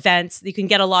events, you can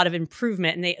get a lot of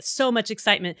improvement and so much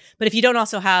excitement. But if you don't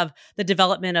also have the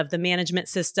development of the management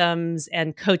systems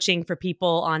and coaching for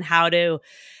people on how to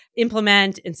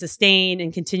implement and sustain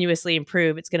and continuously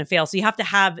improve, it's going to fail. So you have to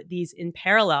have these in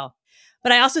parallel.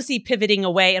 But I also see pivoting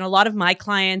away, and a lot of my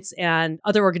clients and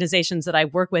other organizations that I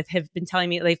work with have been telling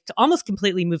me they've almost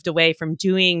completely moved away from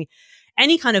doing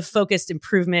any kind of focused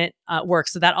improvement work.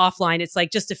 So that offline, it's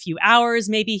like just a few hours,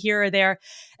 maybe here or there.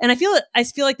 And I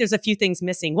feel like there's a few things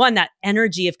missing. One, that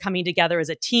energy of coming together as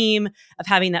a team, of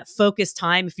having that focused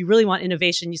time. If you really want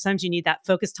innovation, sometimes you need that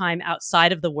focused time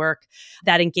outside of the work,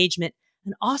 that engagement.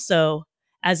 And also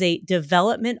as a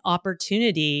development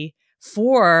opportunity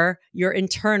for your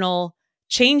internal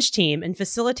change team and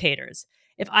facilitators.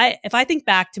 If I think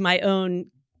back to my own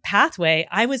pathway,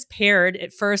 I was paired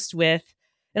at first with,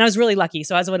 and I was really lucky.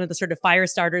 So I was one of the sort of fire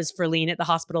starters for Lean at the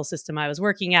hospital system I was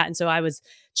working at. And so I was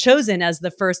chosen as the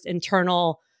first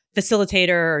internal facilitator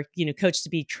or, coach to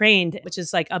be trained, which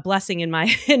is like a blessing in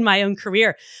my own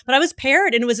career. But I was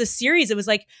paired, and it was a series. It was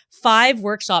like 5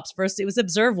 workshops. First, it was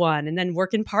Observe One, and then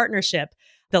Work in Partnership.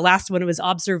 The last one was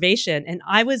Observation. And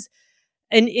I was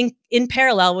in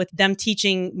parallel with them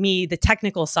teaching me the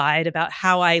technical side about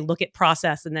how I look at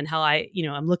process, and then how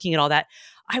I'm looking at all that.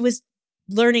 I was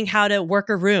learning how to work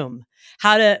a room,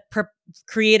 how to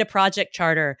create a project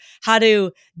charter, how to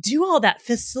do all that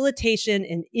facilitation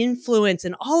and influence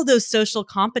and all of those social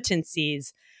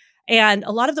competencies. And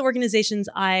a lot of the organizations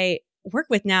I work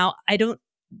with now,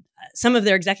 some of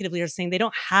their executive leaders are saying they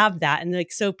don't have that. And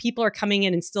so people are coming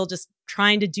in and still just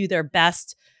trying to do their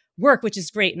best work, which is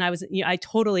great. And I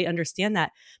totally understand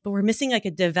that, but we're missing like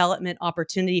a development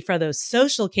opportunity for those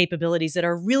social capabilities that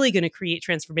are really going to create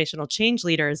transformational change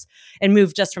leaders and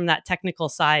move just from that technical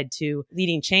side to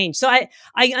leading change. So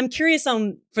I'm curious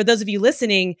for those of you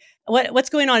listening, what's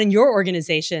going on in your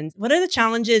organization? What are the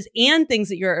challenges and things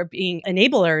that you're being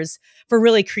enablers for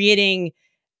really creating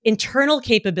internal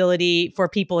capability for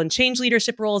people in change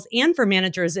leadership roles and for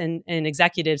managers and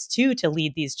executives too, to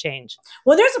lead these change?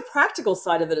 Well, there's a practical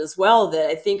side of it as well that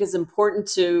I think is important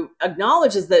to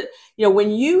acknowledge, is that, when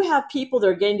you have people that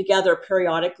are getting together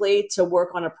periodically to work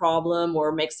on a problem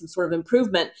or make some sort of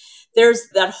improvement, there's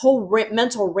that whole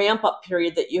mental ramp up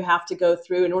period that you have to go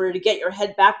through in order to get your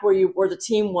head back where the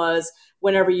team was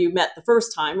whenever you met the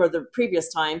first time or the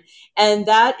previous time. And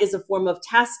that is a form of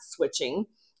task switching.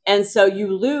 And so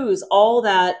you lose all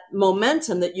that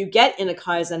momentum that you get in a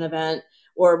Kaizen event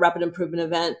or a rapid improvement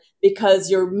event,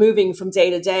 because you're moving from day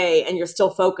to day and you're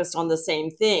still focused on the same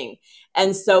thing.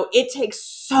 And so it takes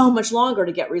so much longer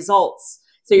to get results.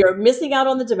 So you're missing out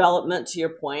on the development, to your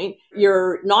point.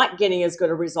 You're not getting as good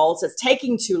of results. It's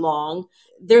taking too long.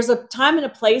 There's a time and a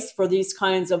place for these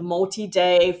kinds of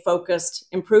multi-day focused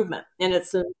improvement. And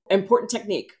it's an important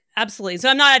technique. Absolutely. So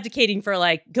I'm not advocating for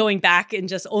like going back and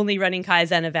just only running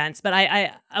Kaizen events, but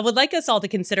I would like us all to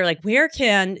consider like, where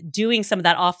can doing some of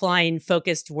that offline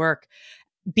focused work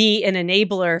be an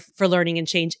enabler for learning and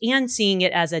change, and seeing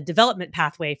it as a development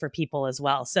pathway for people as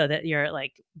well, so that you're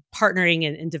like partnering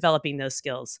and developing those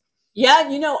skills. Yeah,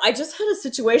 I just had a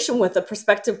situation with a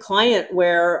prospective client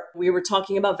where we were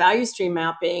talking about value stream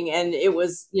mapping, and it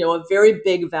was, a very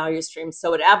big value stream.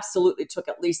 So it absolutely took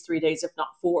at least 3 days, if not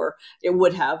 4, it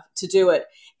would have, to do it.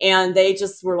 And they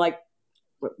just were like,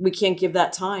 we can't give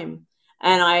that time.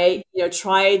 And I,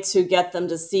 tried to get them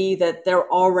to see that they're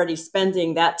already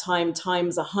spending that time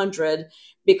times 100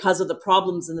 because of the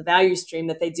problems in the value stream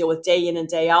that they deal with day in and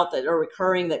day out that are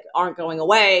recurring, that aren't going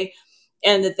away.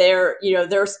 And that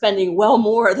they're spending well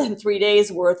more than 3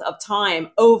 days worth of time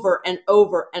over and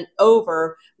over and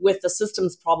over with the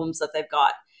systems problems that they've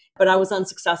got. But I was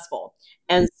unsuccessful.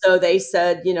 And so they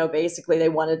said, basically they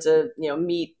wanted to,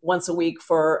 meet once a week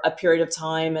for a period of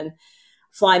time and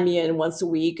fly me in once a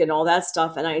week and all that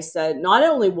stuff. And I said, not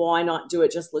only will I not do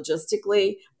it just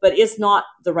logistically, but it's not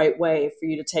the right way for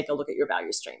you to take a look at your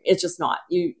value stream. It's just not.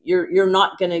 You're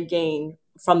not going to gain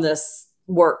from this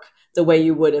work the way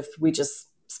you would if we just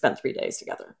spent 3 days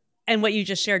together. And what you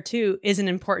just shared too is an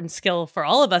important skill for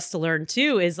all of us to learn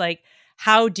too, is like,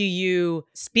 how do you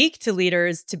speak to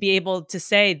leaders to be able to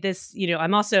say this,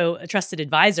 I'm also a trusted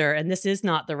advisor and this is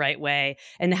not the right way,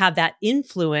 and have that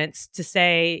influence to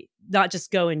say, not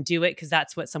just go and do it because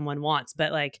that's what someone wants,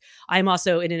 but like, I'm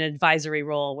also in an advisory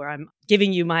role where I'm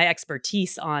giving you my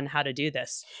expertise on how to do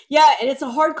this. Yeah, and it's a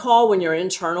hard call when you're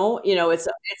internal. It's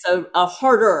a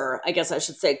harder, I guess I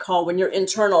should say, call when you're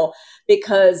internal,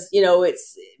 because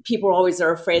it's people always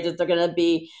are afraid that they're going to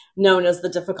be known as the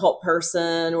difficult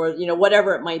person, or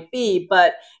whatever it might be.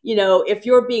 But if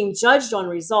you're being judged on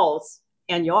results,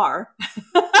 and you are,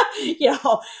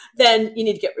 then you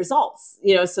need to get results,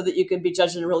 so that you can be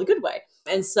judged in a really good way.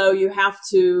 And so you have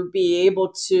to be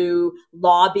able to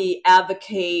lobby,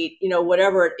 advocate,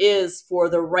 whatever it is, for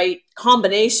the right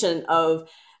combination of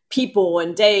people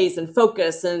and days and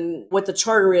focus and what the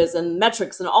charter is and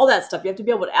metrics and all that stuff. You have to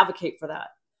be able to advocate for that.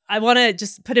 I want to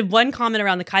just put in one comment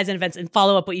around the Kaizen events and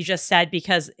follow up what you just said,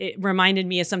 because it reminded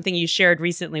me of something you shared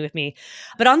recently with me.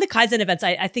 But on the Kaizen events,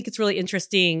 I think it's really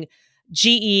interesting.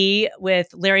 GE, with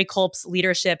Larry Culp's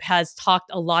leadership, has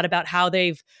talked a lot about how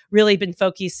they've really been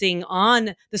focusing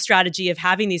on the strategy of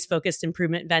having these focused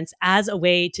improvement events as a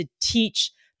way to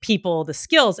teach people the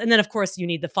skills. And then, of course, you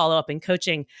need the follow-up and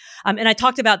coaching. And I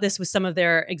talked about this with some of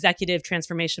their executive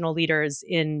transformational leaders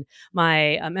in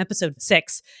my episode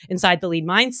 6, Inside the Lead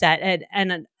Mindset.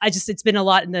 And it's been a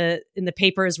lot in the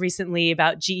papers recently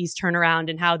about GE's turnaround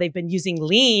and how they've been using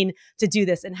lean to do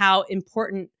this, and how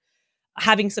important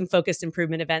having some focused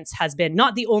improvement events has been,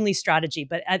 not the only strategy,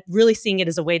 but at really seeing it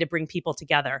as a way to bring people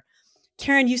together.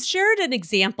 Karen, you shared an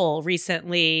example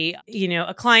recently,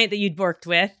 a client that you'd worked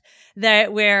with,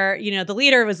 that where, the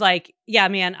leader was like, yeah,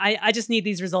 man, I just need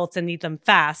these results and need them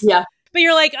fast. Yeah. But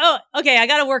you're like, oh, okay, I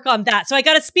got to work on that. So I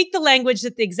got to speak the language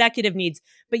that the executive needs.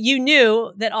 But you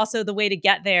knew that also the way to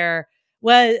get there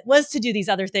was to do these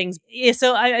other things.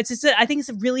 So I think it's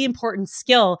a really important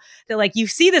skill that, like, you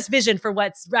see this vision for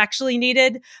what's actually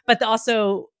needed, but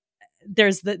also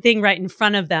there's the thing right in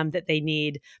front of them that they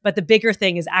need. But the bigger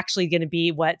thing is actually going to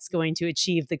be what's going to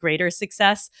achieve the greater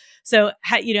success. So,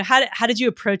 how did you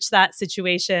approach that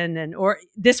situation, or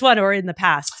this one, or in the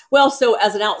past? Well, so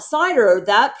as an outsider,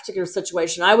 that particular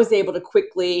situation, I was able to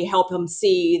quickly help him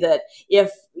see that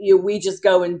if we just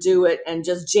go and do it and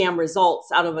just jam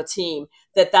results out of a team,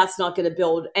 that's not going to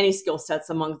build any skill sets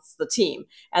amongst the team.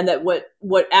 And that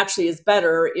what actually is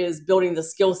better is building the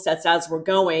skill sets as we're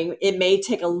going. It may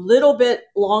take a little bit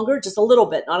longer, just a little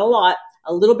bit, not a lot,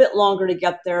 a little bit longer to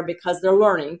get there because they're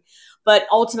learning. But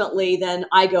ultimately, then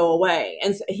I go away.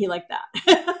 And so he liked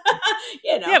that.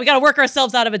 Yeah, we got to work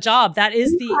ourselves out of a job. That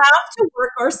is we have to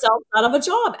work ourselves out of a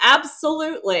job.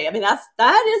 Absolutely. I mean,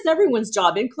 that is everyone's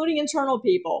job, including internal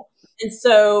people. And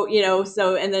so,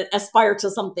 and then aspire to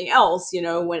something else,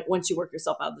 once you work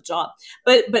yourself out of the job.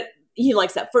 But he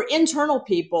likes that. For internal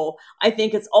people, I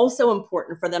think it's also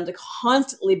important for them to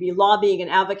constantly be lobbying and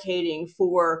advocating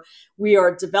for, we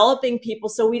are developing people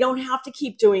so we don't have to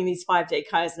keep doing these 5-day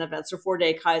Kaizen events or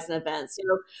 4-day Kaizen events.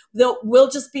 We'll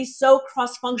just be so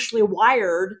cross-functionally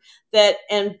wired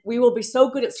and we will be so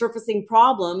good at surfacing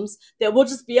problems that we'll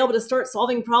just be able to start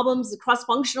solving problems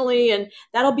cross-functionally, and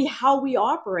that'll be how we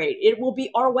operate. It will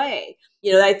be our way.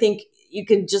 I think you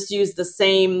can just use the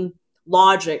same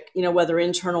logic, whether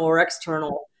internal or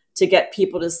external, to get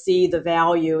people to see the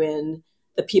value in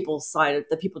the people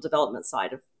development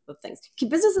side of things.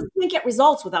 Businesses can't get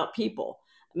results without people.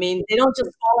 I mean, they don't just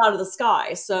fall out of the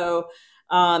sky. So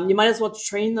you might as well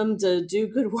train them to do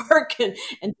good work and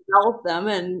develop them.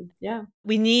 And yeah,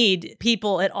 we need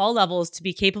people at all levels to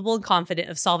be capable and confident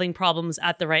of solving problems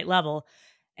at the right level,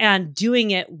 and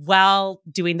doing it while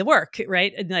doing the work,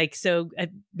 right? And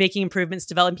making improvements,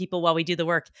 developing people while we do the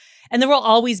work. And there will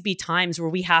always be times where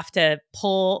we have to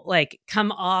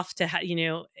come off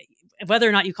to, whether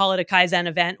or not you call it a Kaizen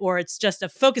event or it's just a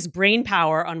focused brain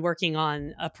power on working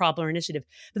on a problem or initiative.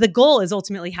 But the goal is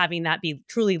ultimately having that be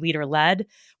truly leader led,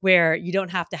 where you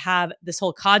don't have to have this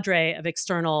whole cadre of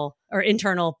external or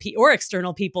internal or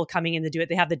external people coming in to do it.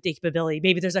 They have the capability.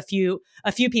 Maybe there's a few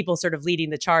people sort of leading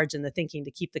the charge and the thinking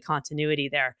to keep the continuity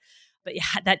there. But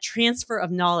yeah, that transfer of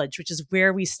knowledge, which is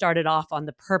where we started off on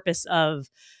the purpose of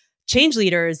change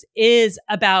leaders, is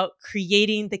about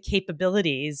creating the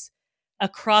capabilities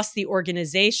across the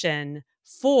organization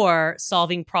for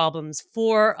solving problems,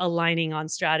 for aligning on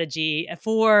strategy,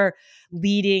 for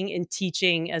leading and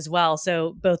teaching as well.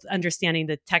 So both understanding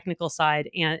the technical side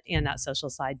and that social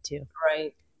side too.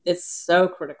 Right. It's so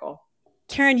critical.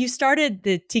 Karen, you started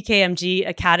the TKMG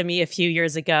Academy a few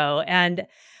years ago. And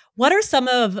what are some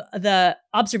of the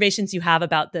observations you have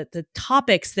about the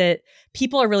topics that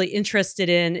people are really interested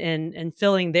in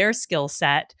filling their skill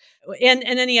set? And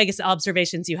any, I guess,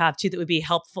 observations you have too that would be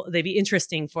helpful, they'd be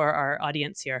interesting for our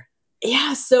audience here.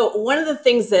 Yeah. So one of the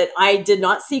things that I did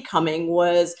not see coming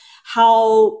was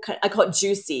how, I call it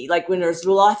juicy, like when there's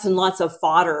lots and lots of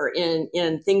fodder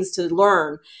in things to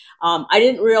learn. I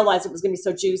didn't realize it was going to be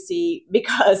so juicy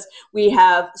because we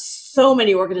have so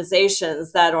many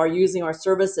organizations that are using our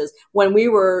services. When we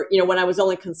were, when I was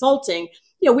only consulting,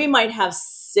 we might have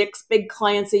 6 big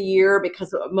clients a year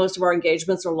because most of our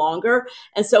engagements are longer.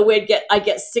 And so I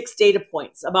get 6 data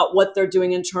points about what they're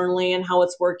doing internally and how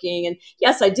it's working. And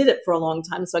yes, I did it for a long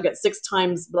time. So I got 6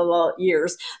 times blah, blah,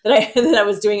 years that I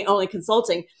was doing only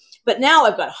consulting. But now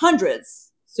I've got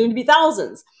hundreds, soon to be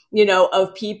thousands,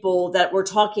 of people that we're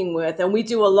talking with. And we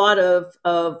do a lot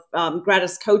of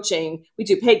gratis coaching. We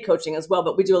do paid coaching as well,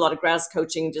 but we do a lot of gratis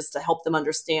coaching just to help them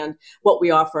understand what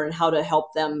we offer and how to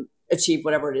help them achieve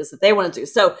whatever it is that they want to do.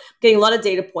 So getting a lot of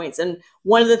data points. And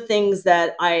one of the things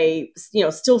that I,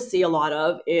 still see a lot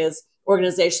of is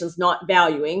organizations not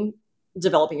valuing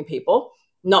developing people,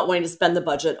 not wanting to spend the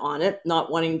budget on it,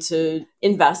 not wanting to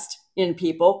invest in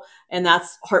people. And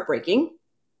that's heartbreaking.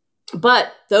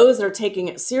 But those that are taking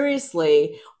it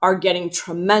seriously are getting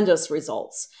tremendous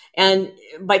results. And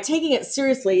by taking it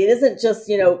seriously, it isn't just,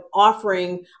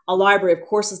 offering a library of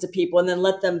courses to people and then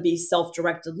let them be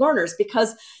self-directed learners,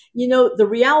 because, the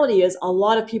reality is a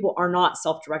lot of people are not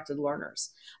self-directed learners.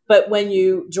 But when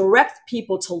you direct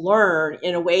people to learn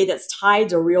in a way that's tied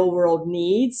to real world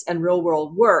needs and real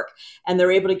world work, and they're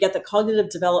able to get the cognitive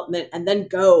development and then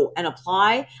go and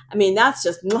apply, that's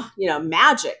just,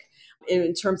 magic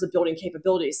in terms of building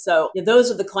capabilities. So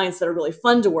those are the clients that are really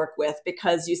fun to work with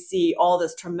because you see all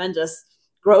this tremendous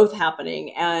growth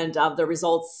happening and the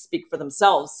results speak for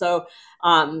themselves. So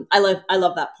I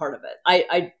love that part of it.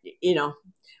 I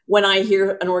when I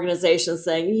hear an organization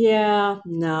saying, yeah,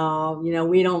 no,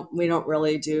 we don't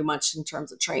really do much in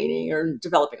terms of training or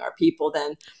developing our people,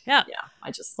 then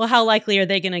well, how likely are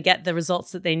they going to get the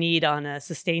results that they need on a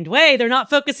sustained way? They're not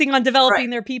focusing on developing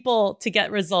their people to get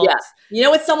results. Yeah.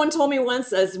 What someone told me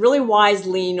once, a really wise,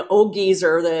 lean old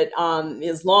geezer that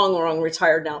is long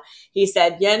retired now. He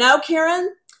said, Karen,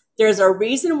 there's a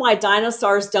reason why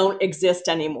dinosaurs don't exist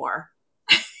anymore.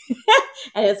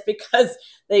 And it's because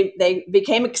they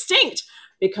became extinct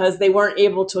because they weren't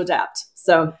able to adapt.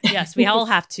 So yes, we all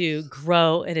have to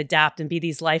grow and adapt and be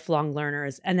these lifelong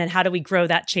learners. And then how do we grow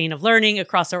that chain of learning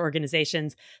across our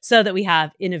organizations so that we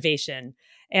have innovation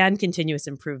and continuous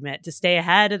improvement to stay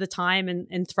ahead of the time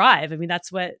and thrive?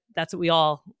 That's what we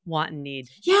all want and need.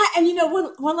 Yeah. And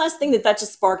one last thing that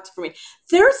just sparked for me,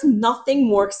 there's nothing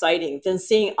more exciting than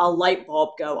seeing a light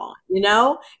bulb go on.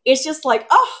 It's just like,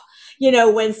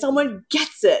 when someone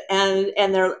gets it and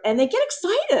they get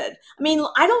excited.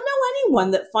 I don't know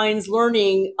anyone that finds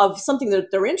learning of something that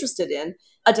they're interested in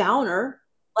a downer.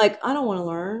 Like, I don't want to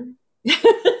learn.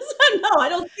 No, I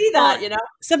don't see that,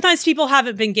 Sometimes people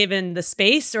haven't been given the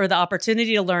space or the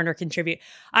opportunity to learn or contribute.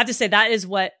 I have to say that is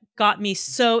what got me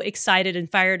so excited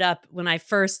and fired up when I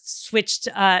first switched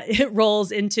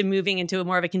roles into moving into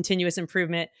more of a continuous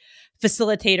improvement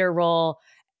facilitator role.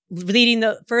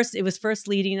 It was first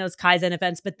leading those Kaizen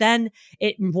events, but then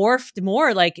it morphed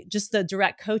more like just the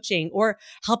direct coaching or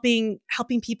helping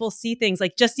people see things,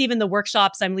 like just even the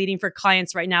workshops I'm leading for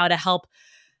clients right now to help,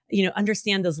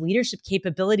 understand those leadership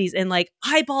capabilities, and like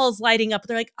eyeballs lighting up.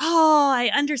 They're like, oh, I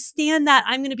understand that.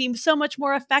 I'm going to be so much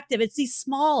more effective. It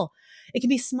can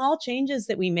be small changes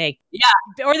that we make.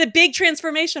 Yeah. Or the big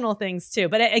transformational things too.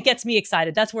 But it gets me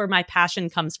excited. That's where my passion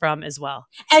comes from as well.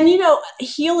 And,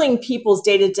 healing people's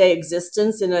day-to-day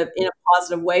existence in a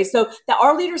positive way. So that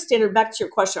our leader standard, back to your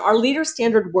question, our leader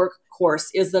standard work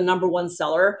course is the number one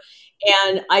seller.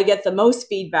 And I get the most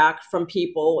feedback from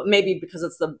people, maybe because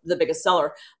it's the biggest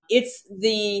seller. It's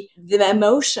the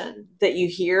emotion that you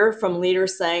hear from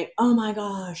leaders saying, oh my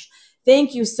gosh,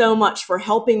 thank you so much for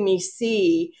helping me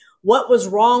see what was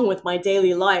wrong with my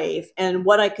daily life and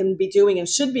what I can be doing and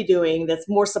should be doing that's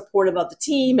more supportive of the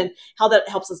team and how that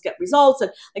helps us get results.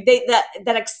 And like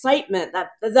that excitement,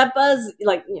 that buzz,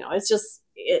 like,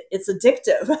 it's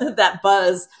addictive, that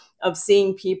buzz of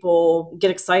seeing people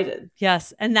get excited.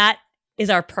 Yes. And that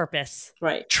is our purpose.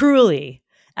 Right. Truly,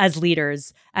 as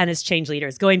leaders and as change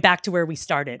leaders, going back to where we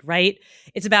started, right?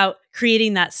 It's about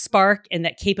creating that spark and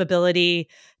that capability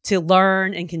to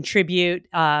learn and contribute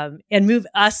and move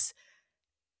us.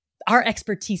 Our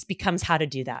expertise becomes how to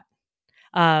do that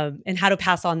and how to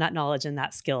pass on that knowledge and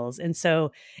that skills. And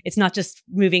so it's not just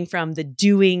moving from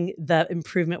doing the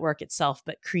improvement work itself,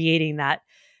 but creating that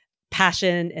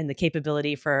passion and the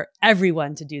capability for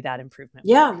everyone to do that improvement.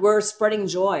 Yeah, we're spreading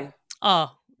joy.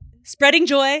 Oh, spreading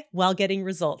joy while getting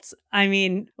results. I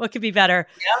mean, what could be better?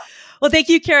 Yeah. Well, thank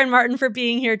you, Karen Martin, for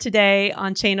being here today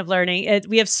on Chain of Learning.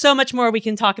 We have so much more we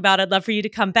can talk about. I'd love for you to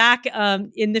come back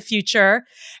in the future.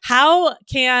 How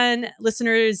can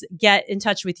listeners get in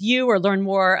touch with you or learn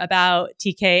more about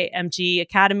TKMG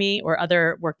Academy or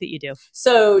other work that you do?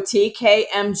 So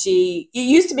TKMG, it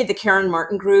used to be the Karen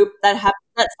Martin Group that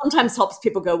sometimes helps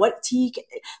people go,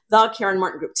 the Karen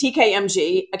Martin Group,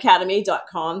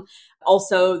 tkmgacademy.com.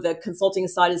 Also, the consulting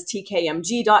side is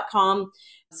tkmg.com.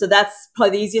 So that's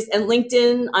probably the easiest. And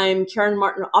LinkedIn, I'm Karen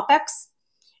Martin OpEx.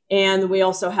 And we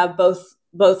also have both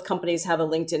companies have a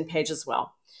LinkedIn page as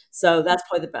well. So that's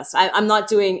probably the best. I'm not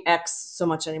doing X so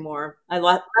much anymore. I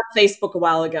left Facebook a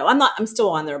while ago. I'm still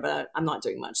on there, but I'm not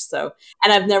doing much. So,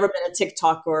 and I've never been a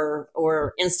TikTok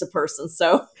or Insta person.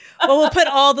 So, well, we'll put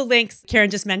all the links Karen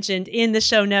just mentioned in the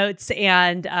show notes,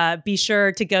 and be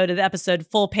sure to go to the episode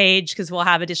full page because we'll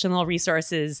have additional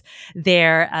resources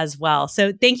there as well.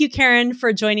 So, thank you, Karen,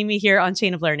 for joining me here on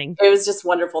Chain of Learning. It was just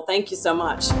wonderful. Thank you so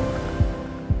much.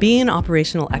 Being an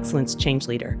operational excellence change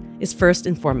leader is first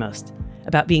and foremost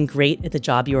about being great at the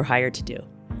job you were hired to do,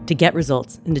 to get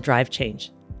results and to drive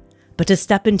change. But to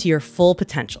step into your full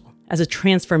potential as a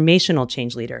transformational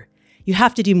change leader, you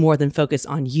have to do more than focus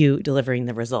on you delivering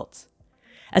the results.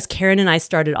 As Karen and I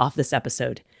started off this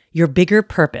episode, your bigger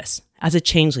purpose as a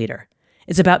change leader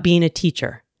is about being a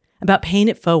teacher, about paying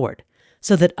it forward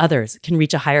so that others can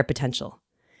reach a higher potential.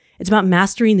 It's about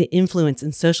mastering the influence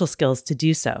and social skills to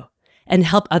do so and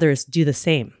help others do the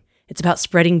same. It's about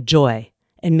spreading joy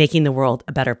and making the world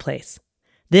a better place.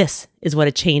 This is what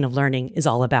a chain of learning is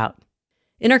all about.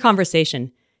 In our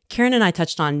conversation, Karen and I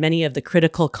touched on many of the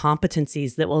critical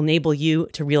competencies that will enable you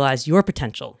to realize your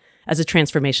potential as a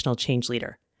transformational change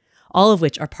leader, all of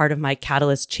which are part of my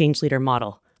Catalyst Change Leader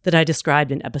model that I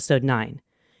described in episode 9,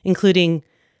 including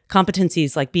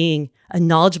competencies like being a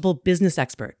knowledgeable business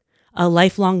expert, a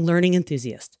lifelong learning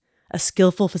enthusiast, a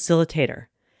skillful facilitator,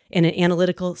 and an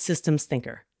analytical systems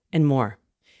thinker, and more.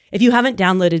 If you haven't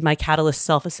downloaded my Catalyst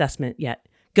self-assessment yet,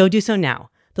 go do so now.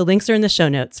 The links are in the show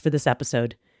notes for this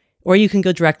episode, or you can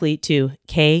go directly to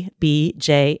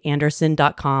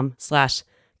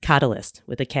kbjanderson.com/catalyst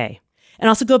with a K. And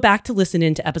also go back to listen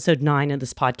in to episode 9 of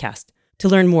this podcast to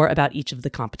learn more about each of the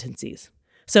competencies.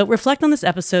 So reflect on this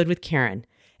episode with Karen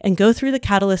and go through the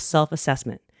Catalyst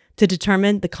self-assessment to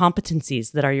determine the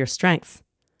competencies that are your strengths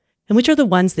and which are the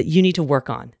ones that you need to work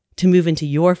on to move into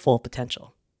your full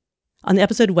potential. On the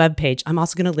episode webpage, I'm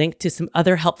also going to link to some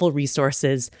other helpful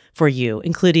resources for you,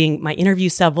 including my interview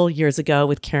several years ago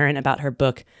with Karen about her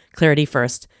book, Clarity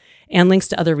First, and links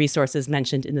to other resources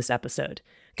mentioned in this episode.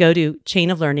 Go to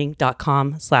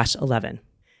chainoflearning.com/11.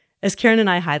 As Karen and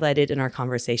I highlighted in our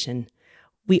conversation,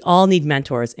 we all need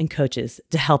mentors and coaches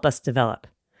to help us develop.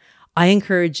 I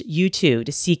encourage you too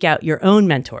to seek out your own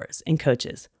mentors and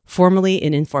coaches, formally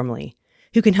and informally,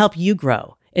 who can help you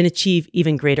grow and achieve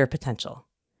even greater potential.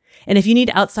 And if you need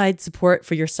outside support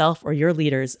for yourself or your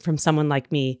leaders from someone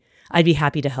like me, I'd be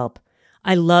happy to help.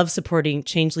 I love supporting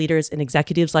change leaders and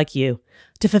executives like you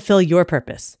to fulfill your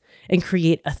purpose and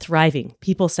create a thriving,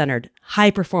 people-centered,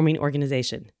 high-performing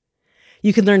organization.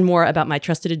 You can learn more about my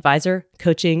trusted advisor,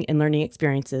 coaching, and learning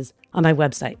experiences on my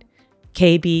website,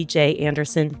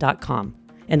 kbjanderson.com,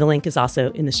 and the link is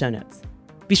also in the show notes.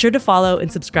 Be sure to follow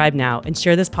and subscribe now and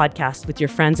share this podcast with your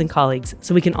friends and colleagues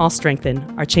so we can all strengthen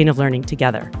our chain of learning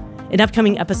together. In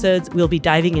upcoming episodes, we'll be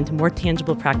diving into more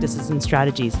tangible practices and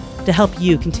strategies to help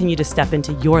you continue to step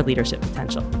into your leadership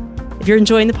potential. If you're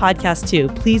enjoying the podcast too,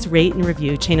 please rate and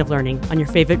review Chain of Learning on your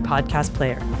favorite podcast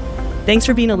player. Thanks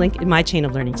for being a link in my chain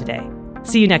of learning today.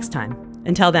 See you next time.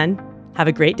 Until then, have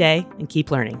a great day and keep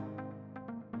learning.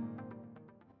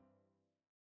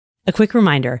 A quick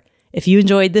reminder, if you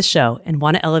enjoyed this show and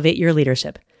want to elevate your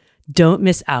leadership, don't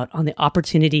miss out on the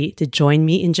opportunity to join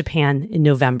me in Japan in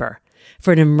November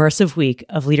for an immersive week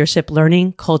of leadership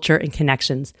learning, culture, and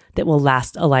connections that will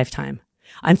last a lifetime.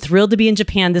 I'm thrilled to be in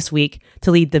Japan this week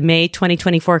to lead the May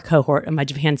 2024 cohort of my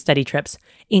Japan study trips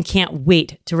and can't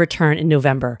wait to return in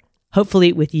November,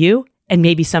 hopefully with you and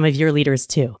maybe some of your leaders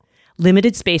too.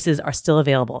 Limited spaces are still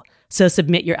available, so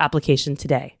submit your application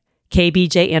today.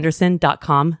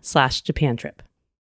 kbjanderson.com/Japan trip.